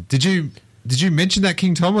Tom. Did you mention that,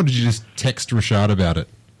 King Tom, or did you just text Rashad about it?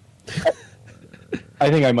 I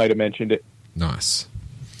think I might have mentioned it. Nice.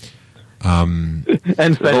 And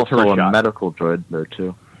there's also a medical droid there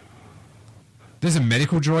too. There's a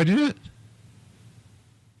medical droid in it?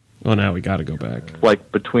 Well, now we got to go back.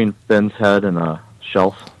 Like between Finn's head and a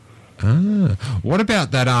shelf. Ah. What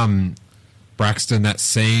about that, Braxton, that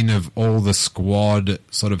scene of all the squad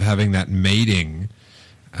sort of having that meeting?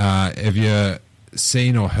 Have you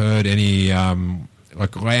seen or heard any,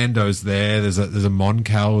 like Lando's there, there's a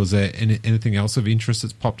Mon-Cal, is there anything else of interest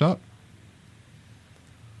that's popped up?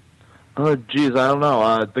 Oh, geez, I don't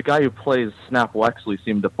know. The guy who plays Snap Wexley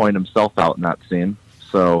seemed to point himself out in that scene,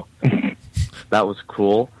 so that was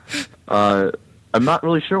cool. I'm not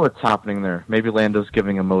really sure what's happening there. Maybe Lando's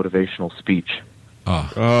giving a motivational speech.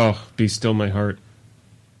 Oh, be still my heart.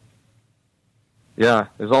 Yeah,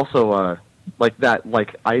 there's also like that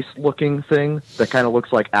ice-looking thing that kind of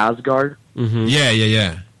looks like Asgard. Mm-hmm.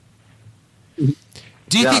 Yeah.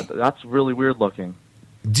 That's really weird looking.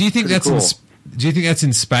 Do you think Pretty that's cool. Do you think that's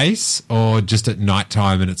in space or just at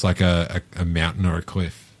nighttime and it's like a mountain or a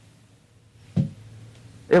cliff?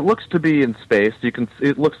 It looks to be in space.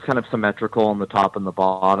 It looks kind of symmetrical on the top and the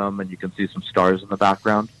bottom, and you can see some stars in the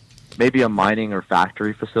background. Maybe a mining or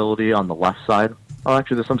factory facility on the left side. Oh,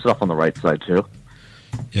 actually, there's some stuff on the right side too.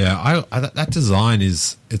 Yeah, that design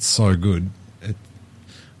it's so good.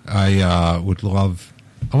 I would love.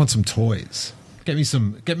 I want some toys. Get me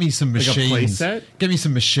some machines. Like a play set? Get me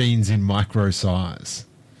some machines in micro size.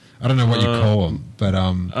 I don't know what you call them, but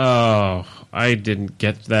Oh, I didn't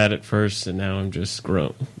get that at first, and now I'm just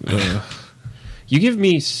grown. You give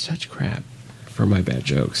me such crap for my bad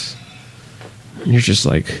jokes. And you're just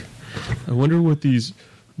like, I wonder what these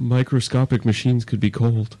microscopic machines could be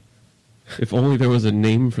called. If only there was a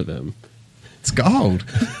name for them. It's gold.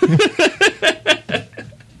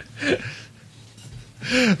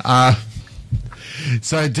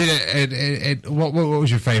 So did it what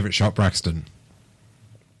was your favorite shot, Braxton?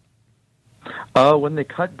 When they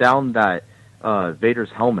cut down that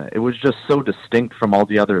Vader's helmet, it was just so distinct from all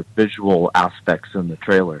the other visual aspects in the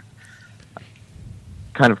trailer.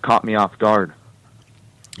 Kind of caught me off guard.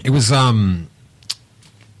 It was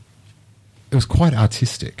quite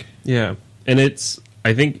artistic. Yeah, and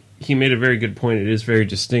I think he made a very good point. It is very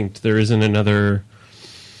distinct. There isn't another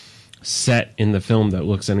set in the film that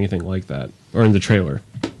looks anything like that, or in the trailer.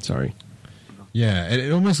 Sorry. Yeah,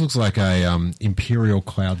 it almost looks like a Imperial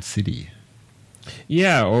Cloud City.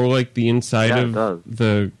 Yeah, or like the inside of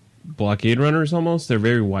the blockade runners almost. They're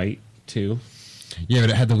very white, too. Yeah, but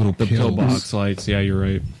it had the little pillbox lights. Yeah, you're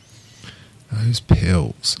right. Those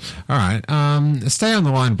pills. All right. Stay on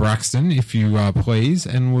the line, Braxton, if you please.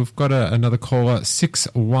 And we've got another caller,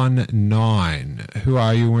 619. Who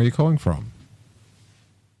are you and where are you calling from?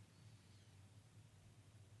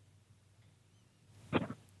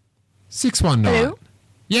 Hello?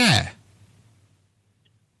 Yeah.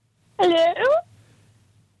 Hello?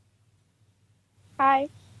 Hi.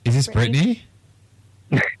 Is this Brittany?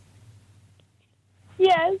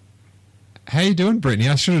 Yes. How you doing, Brittany?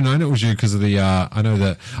 I should have known it was you because of the. I know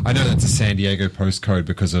that's a San Diego postcode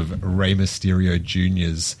because of Rey Mysterio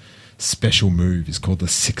Jr.'s special move is called the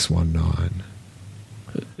 619.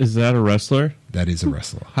 Is that a wrestler? That is a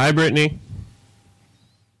wrestler. Hi, Brittany.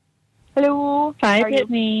 Hello. Hi,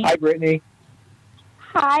 Brittany. Hi, Brittany.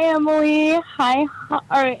 Hi, Emily. Hi. All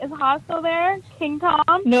right, is Haas still there? King Tom?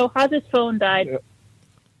 No, Haas's phone died.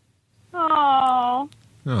 Oh.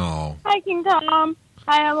 Oh. Hi, King Tom.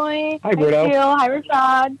 Hi, Emily. Hi, Brito. Hi, Phil. Hi,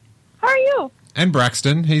 Rashad. How are you? And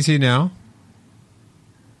Braxton, he's here now.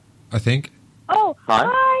 I think. Oh,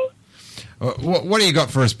 hi. What do you got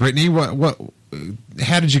for us, Brittany? What?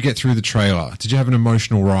 How did you get through the trailer? Did you have an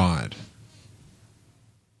emotional ride?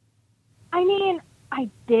 I mean, I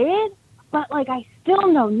did, but, I still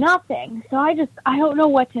know nothing. So I don't know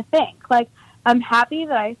what to think. I'm happy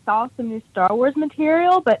that I saw some new Star Wars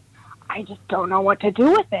material, but I just don't know what to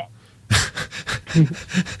do with it.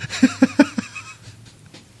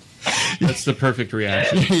 That's the perfect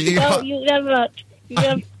reaction. You have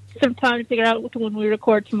some time to figure out when we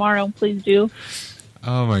record tomorrow. Please do.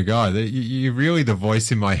 Oh my God, you're really the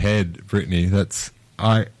voice in my head, Brittany.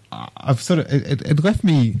 I've sort of it left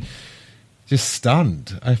me just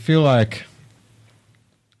stunned. I feel like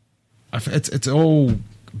it's all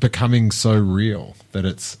becoming so real that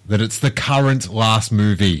it's the current last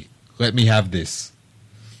movie. Let me have this.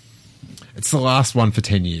 It's the last one for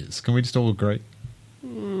 10 years. Can we just all agree?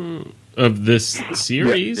 Of this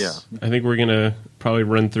series? Yeah. I think we're going to probably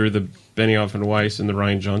run through the Benioff and Weiss and the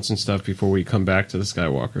Rian Johnson stuff before we come back to the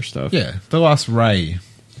Skywalker stuff. Yeah, the last Rey.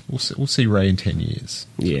 We'll see Rey in 10 years.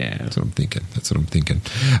 Yeah. That's what I'm thinking.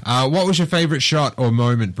 What was your favourite shot or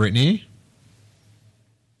moment, Brittany?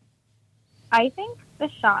 I think the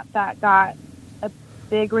shot that got a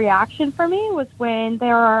big reaction for me was when they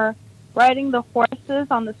were riding the horses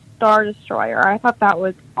on the Star Destroyer. I thought that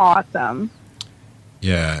was awesome.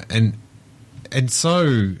 Yeah, and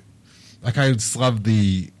so, like, I just love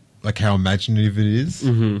how imaginative it is.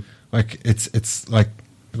 Mm-hmm. Like, it's like,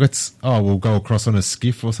 we'll go across on a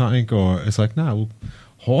skiff or something, or it's like, no,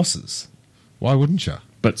 horses. Why wouldn't you?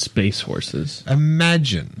 But space horses.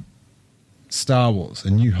 Imagine Star Wars,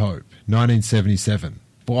 A New Hope, 1977.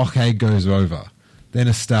 Blockade goes over, then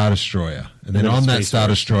a Star Destroyer, and then on that Star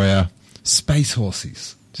Destroyer, space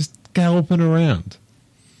horses just galloping around.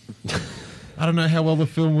 I don't know how well the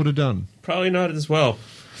film would have done. Probably not as well.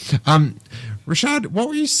 Rashad, what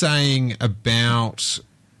were you saying about?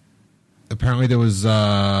 Apparently, there was.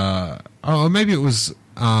 Maybe it was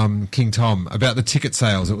King Tom about the ticket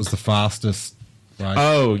sales. It was the fastest. Right?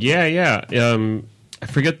 Oh yeah. I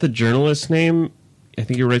forget the journalist's name. I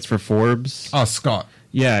think he writes for Forbes. Oh, Scott.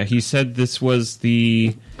 Yeah, he said this was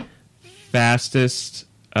the fastest.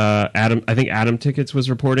 I think Adam Tickets was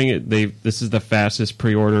reporting it. This is the fastest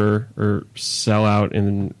pre-order or sellout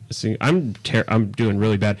in. I'm doing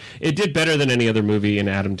really bad. It did better than any other movie in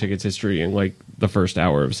Adam Tickets history in like the first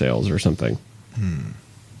hour of sales or something.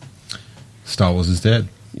 Star Wars is dead.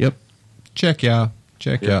 Yep. Check ya.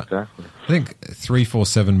 Exactly. I think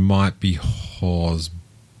 347 might be Hawes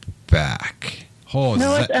back. Hawes.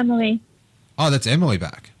 No, it's Emily. Oh, that's Emily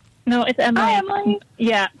back. No, it's Emily. Hi, Emily.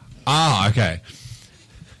 Yeah. Ah, okay.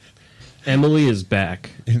 Emily is back.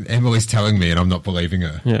 Emily's telling me, and I'm not believing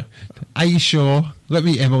her. Yeah. Are you sure? Let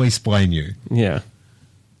me Emily explain you. Yeah.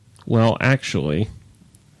 Well, actually.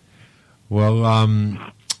 Well,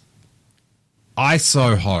 I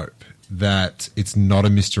so hope that it's not a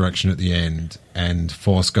misdirection at the end, and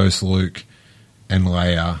Force Ghost Luke and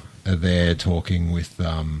Leia are there talking with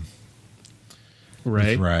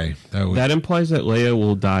Rey. That implies that Leia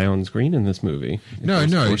will die on screen in this movie.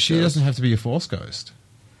 No, she doesn't have to be a Force Ghost.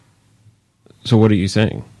 So what are you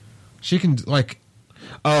saying? She can, like...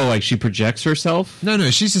 Oh, like she projects herself? No,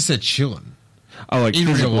 she's just there chilling. Oh, like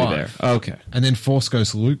in real life. There. Okay. And then Force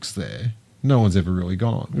Ghost Luke's there. No one's ever really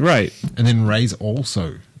gone. Right. And then Rey's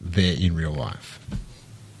also there in real life.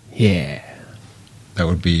 Yeah. That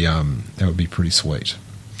would be pretty sweet.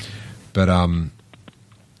 But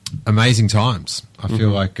amazing times. I feel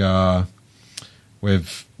like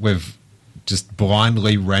we've just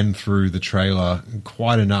blindly ran through the trailer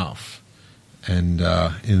quite enough. And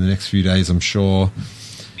in the next few days, I'm sure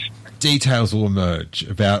details will emerge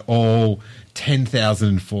about all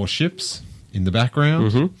 10,004 ships in the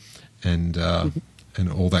background and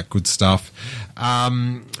all that good stuff.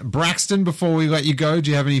 Braxton, before we let you go,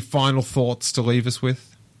 do you have any final thoughts to leave us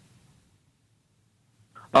with?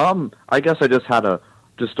 I guess I just had a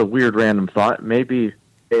weird random thought. Maybe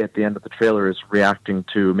at the end of the trailer is reacting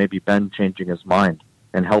to maybe Ben changing his mind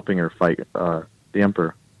and helping her fight the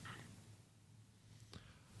Emperor.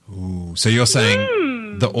 Ooh, so you're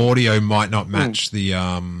saying the audio might not match the...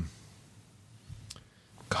 God,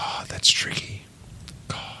 that's tricky.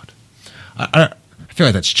 God. I feel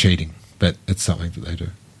like that's cheating, but it's something that they do.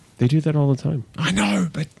 They do that all the time. I know,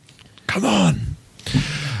 but come on.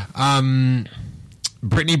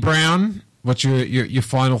 Brittany Brown, what's your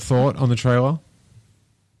final thought on the trailer?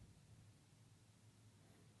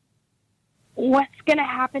 What's going to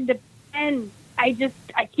happen to Ben? I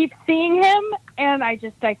keep seeing him, and I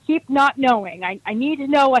keep not knowing. I need to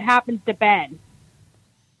know what happens to Ben.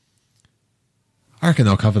 I reckon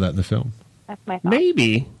they'll cover that in the film. That's my thought.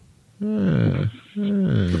 Maybe. I'm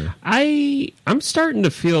starting to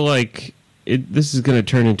feel like this is going to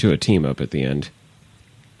turn into a team up at the end.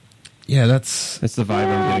 Yeah, that's the vibe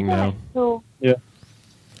I'm getting now. So, yeah.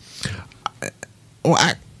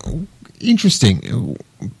 Interesting.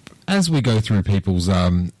 As we go through people's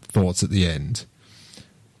thoughts at the end,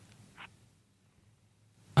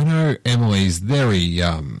 I know Emily's very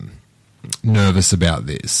nervous about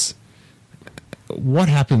this. What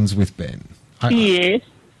happens with Ben? Yes.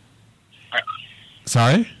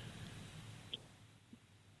 Sorry?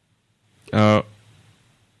 Who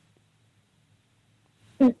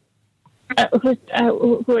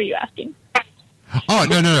are you asking? Oh,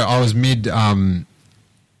 no. I was mid... I'm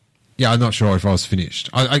not sure if I was finished.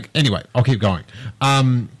 Anyway, I'll keep going.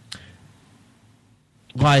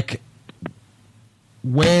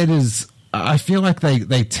 Where does... I feel like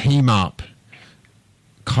they team up.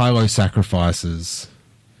 Kylo sacrifices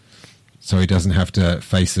so he doesn't have to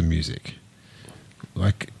face the music.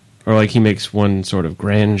 Or like he makes one sort of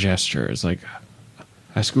grand gesture. It's like,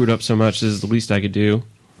 I screwed up so much, this is the least I could do.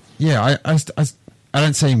 Yeah, I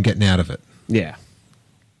don't see him getting out of it. Yeah.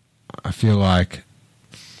 I feel like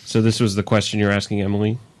So this was the question you're asking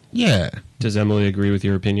Emily? Yeah. Does Emily agree with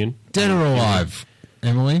your opinion? Dead or alive,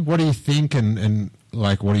 Emily? What do you think and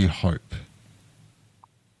like, what do you hope?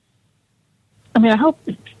 I mean, I hope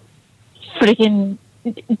freaking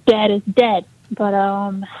dead is dead, but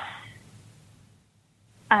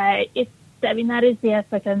that is the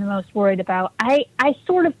aspect I'm the most worried about. I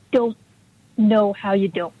sort of don't know how you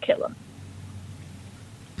don't kill him.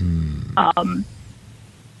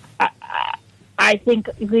 I think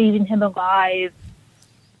leaving him alive,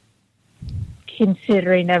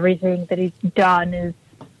 considering everything that he's done, is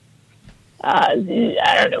I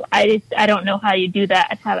don't know. I don't know how you do that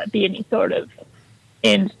and have it be any sort of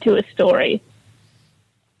end to a story.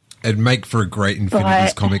 It'd make for a great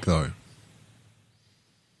Infinities comic, though.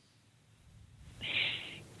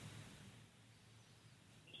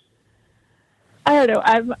 I don't know.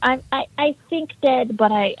 I think dead,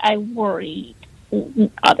 but I worry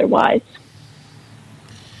otherwise.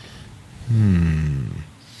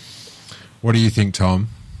 What do you think, Tom?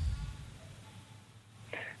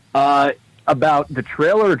 About the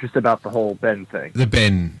trailer or just about the whole Ben thing? The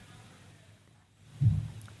Ben.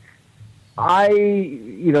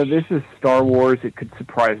 This is Star Wars. It could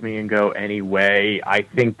surprise me and go any way. I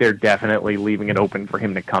think they're definitely leaving it open for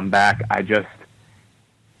him to come back.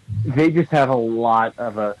 They just have a lot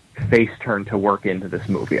of a face turn to work into this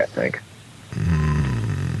movie, I think.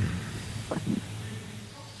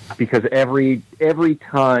 Because every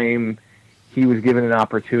time he was given an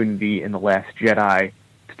opportunity in The Last Jedi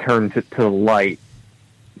to turn to the light,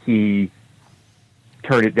 he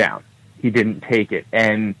turned it down. He didn't take it.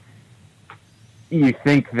 And you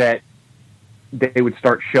think that they would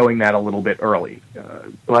start showing that a little bit early.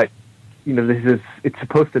 But, it's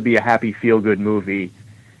supposed to be a happy, feel-good movie.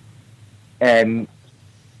 And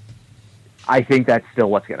I think that's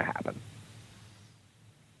still what's going to happen.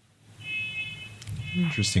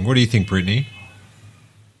 Interesting. What do you think, Brittany?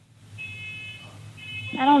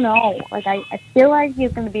 I don't know. Like, I feel like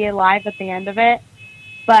he's going to be alive at the end of it,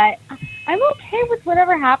 but I'm okay with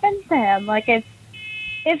whatever happens to him. Like, if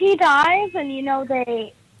he dies and,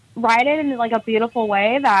 they write it in, like, a beautiful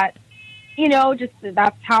way that, just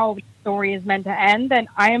that's how the story is meant to end, then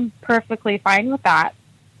I am perfectly fine with that.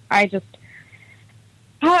 I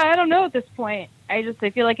don't know at this point. I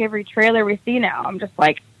feel like every trailer we see now, I'm just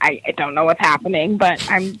like, I don't know what's happening, but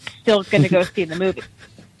I'm still going to go see the movie.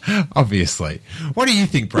 Obviously. What do you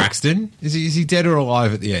think, Braxton? Is he dead or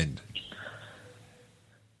alive at the end?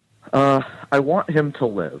 I want him to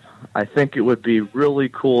live. I think it would be really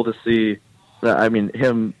cool to see that.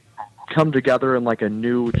 Him come together in like a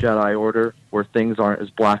new Jedi Order where things aren't as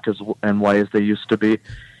black and white as they used to be,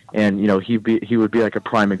 and he would be like a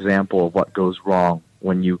prime example of what goes wrong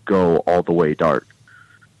when you go all the way dark.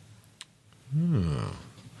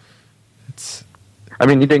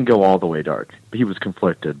 He didn't go all the way dark. He was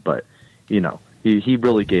conflicted, but he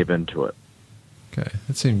really gave into it. Okay,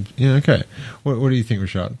 that seems okay. What do you think,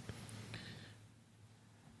 Rashad?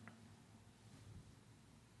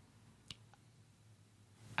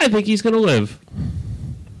 I think he's going to live.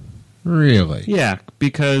 Really? Yeah,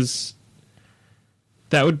 because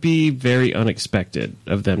that would be very unexpected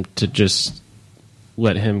of them to just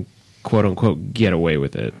let him, quote unquote, get away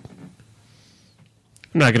with it.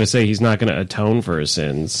 I'm not going to say he's not going to atone for his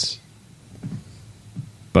sins,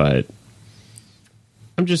 but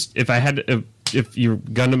if you're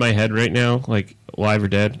gun to my head right now, like alive or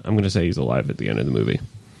dead, I'm going to say he's alive at the end of the movie.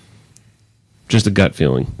 Just a gut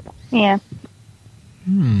feeling. Yeah.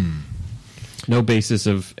 No basis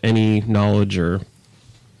of any knowledge or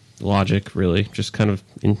logic, really. Just kind of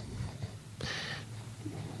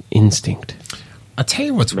instinct. I tell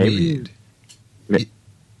you what's weird.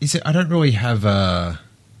 Is it? I don't really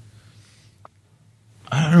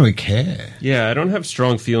care. Yeah, I don't have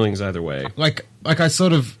strong feelings either way. Like I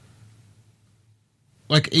sort of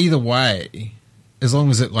like either way, as long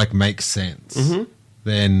as it like makes sense.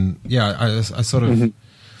 Then yeah, I sort of.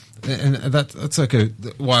 And that's like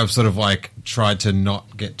why I've sort of like tried to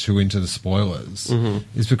not get too into the spoilers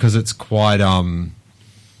is because it's quite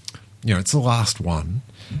it's the last one.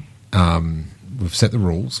 We've set the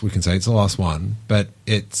rules. We can say it's the last one, but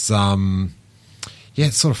it's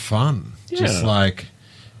it's sort of fun. Yeah. Just like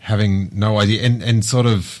having no idea and sort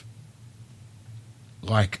of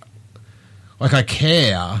like I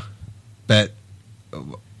care, but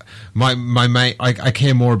my main I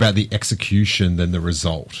care more about the execution than the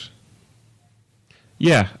result.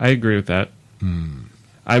 Yeah, I agree with that.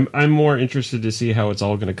 I'm more interested to see how it's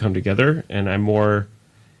all going to come together, and I'm more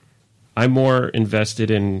invested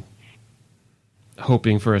in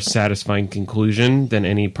hoping for a satisfying conclusion than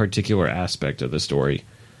any particular aspect of the story.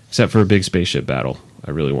 except for a big spaceship battle.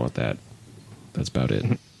 I really want that. That's about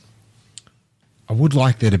it. I would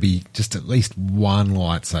like there to be just at least one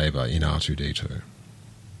lightsaber in R2-D2.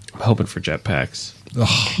 I'm hoping for jetpacks.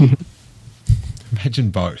 Ugh. Imagine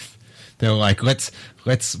both. They're like, let's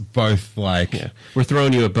both like. Yeah. We're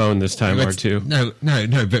throwing you a bone this time, R2.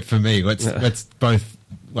 No. But for me, let's both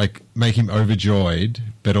like make him overjoyed,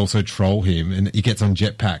 but also troll him, and he gets on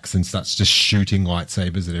jetpacks and starts just shooting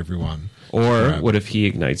lightsabers at everyone. Or what if he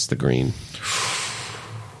ignites the green?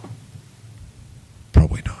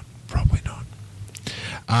 Probably not.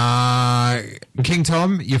 King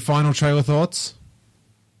Tom, your final trailer thoughts?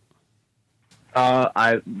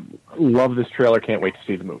 I love this trailer. Can't wait to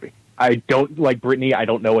see the movie. I don't like Brittany. I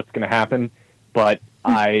don't know what's going to happen, but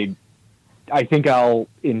I think I'll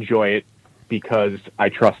enjoy it because I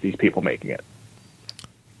trust these people making it.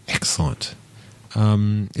 Excellent.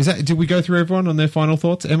 Did we go through everyone on their final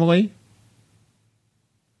thoughts? Emily?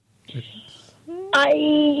 I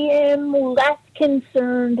am less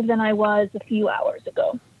concerned than I was a few hours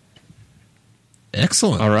ago.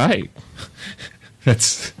 Excellent. All right.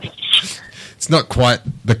 It's not quite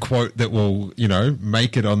the quote that will,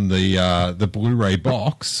 make it on the Blu-ray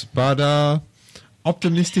box, but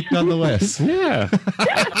optimistic nonetheless. Yeah.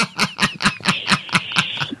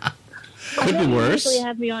 Could be worse. Usually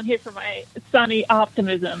have me on here for my sunny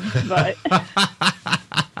optimism, but.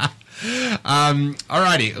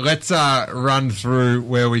 Alrighty, let's run through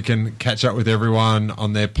where we can catch up with everyone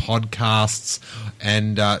on their podcasts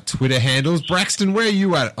and Twitter handles. Braxton, where are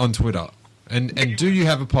you at on Twitter? And do you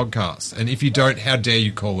have a podcast? And if you don't, how dare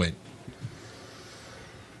you call in?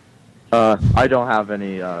 I don't have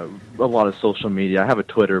a lot of social media. I have a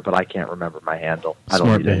Twitter, but I can't remember my handle. I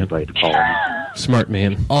don't need anybody to follow me. Smart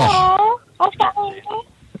man. Oh,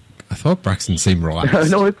 I thought Braxton seemed relaxed.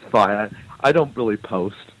 No, it's fine. I don't really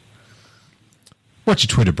post. What's your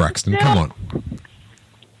Twitter, Braxton? Come on.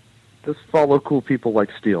 Just follow cool people like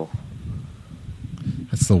Steele.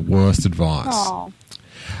 That's the worst advice.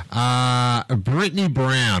 Aw. Brittany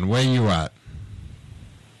Brown, where you at?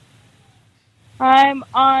 I'm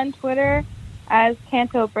on Twitter as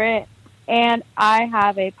Canto Brit, and I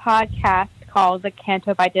have a podcast called The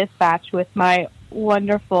Canto by Dispatch with my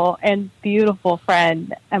wonderful and beautiful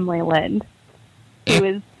friend, Emily Lind, who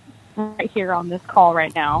is right here on this call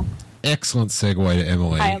right now. Excellent segue to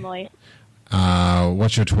Emily. Hi, Emily.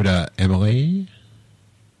 What's your Twitter, Emily?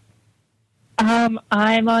 I'm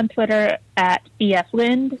on Twitter at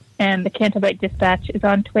EFLind, and the Cantobite Dispatch is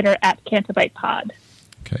on Twitter at Cantobite Pod.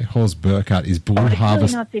 Okay, Horst Burkhardt is Blue It's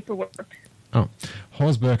Harvest. really not safe for work. Oh,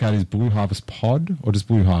 Horst Burkhardt is Blue Harvest Pod or just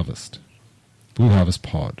Blue Harvest? Blue Harvest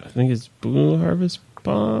Pod. I think it's Blue Harvest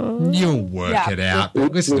Pod. You'll work it out.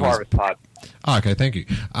 Listen Blue to Harvest Pod. Oh, okay, thank you.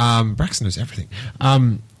 Braxton knows everything.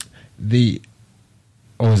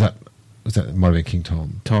 Was that might have been King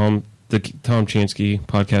Tom? The Tom Chansky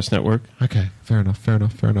Podcast Network. Okay, fair enough.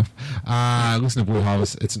 Listen to Blue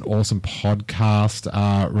Harvest. It's an awesome podcast.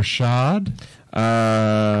 Rashad?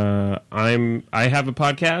 I have a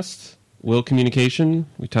podcast, Will Communication.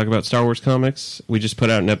 We talk about Star Wars comics. We just put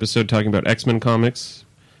out an episode talking about X-Men comics.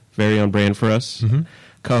 Very on brand for us. Mm-hmm.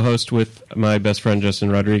 Co-host with my best friend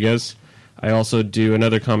Justin Rodriguez. I also do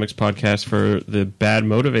another comics podcast for the Bad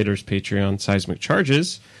Motivators Patreon, Seismic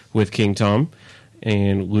Charges, with King Tom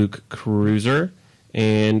and Luke Cruiser.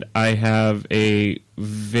 And I have a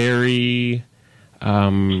very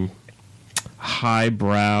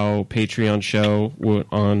highbrow Patreon show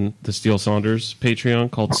on the Steele Saunders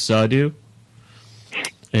Patreon called Sadu.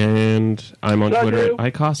 And I'm on Twitter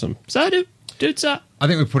at iCosm. Sadu! Dude, sup? I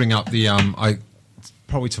think we're putting up the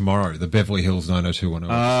probably tomorrow, the Beverly Hills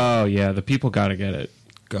 90210. Oh, yeah. The people got to get it.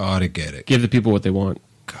 Gotta get it. Give the people what they want.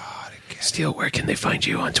 Gotta get it. Steele, where can they find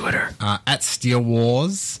you on Twitter? At Steel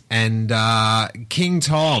Wars and King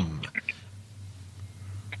Tom.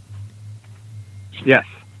 Yes.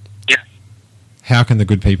 How can the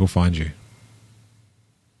good people find you?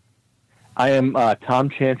 I am Tom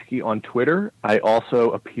Chansky on Twitter. I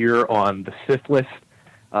also appear on the Sith List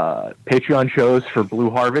Patreon shows for Blue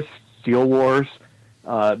Harvest, Steel Wars,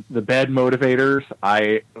 the Bad Motivators.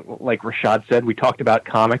 Like Rashad said, we talked about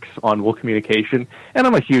comics on Will Communication, and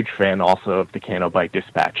I'm a huge fan also of the Canobite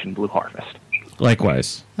Dispatch and Blue Harvest.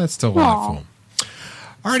 Likewise. That's delightful.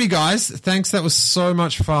 Alrighty, guys. Thanks. That was so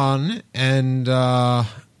much fun, and I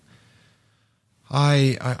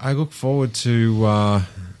look forward to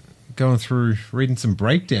going through reading some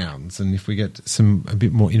breakdowns, and if we get a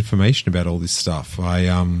bit more information about all this stuff,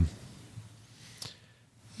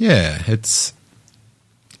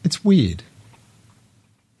 it's weird.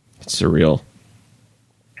 It's surreal.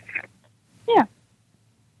 Yeah.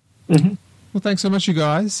 Mm-hmm. Well, thanks so much, you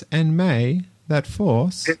guys, and may that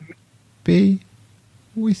force be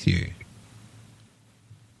with you.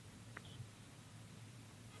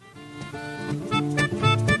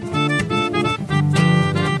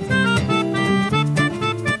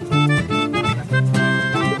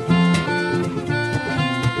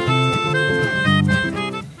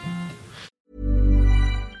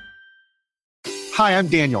 Hi, I'm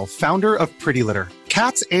Daniel, founder of Pretty Litter.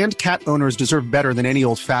 Cats and cat owners deserve better than any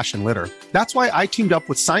old-fashioned litter. That's why I teamed up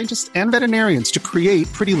with scientists and veterinarians to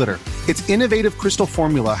create Pretty Litter. Its innovative crystal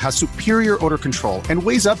formula has superior odor control and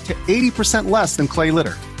weighs up to 80% less than clay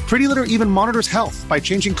litter. Pretty Litter even monitors health by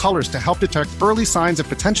changing colors to help detect early signs of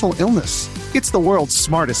potential illness. It's the world's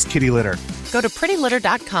smartest kitty litter. Go to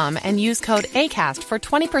prettylitter.com and use code ACAST for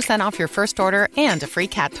 20% off your first order and a free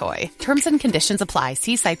cat toy. Terms and conditions apply.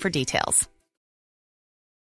 See site for details.